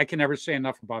 I can never say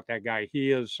enough about that guy.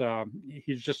 He is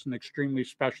he's just an extremely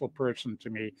special person to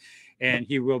me, and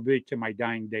he will be to my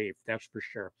dying day, that's for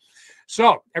sure.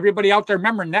 So, everybody out there,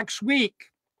 remember next week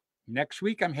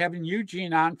I'm having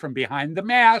Eugene on from Behind the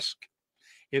Mask.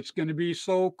 It's going to be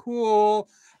so cool.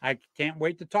 I can't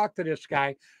wait to talk to this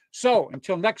guy. So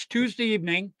until next Tuesday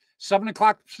evening, 7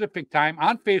 o'clock Pacific time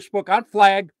on Facebook, on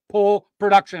Flagpole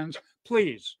Productions,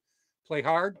 please play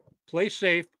hard, play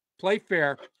safe, play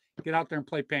fair. Get out there and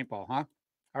play paintball, huh?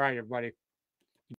 All right, everybody.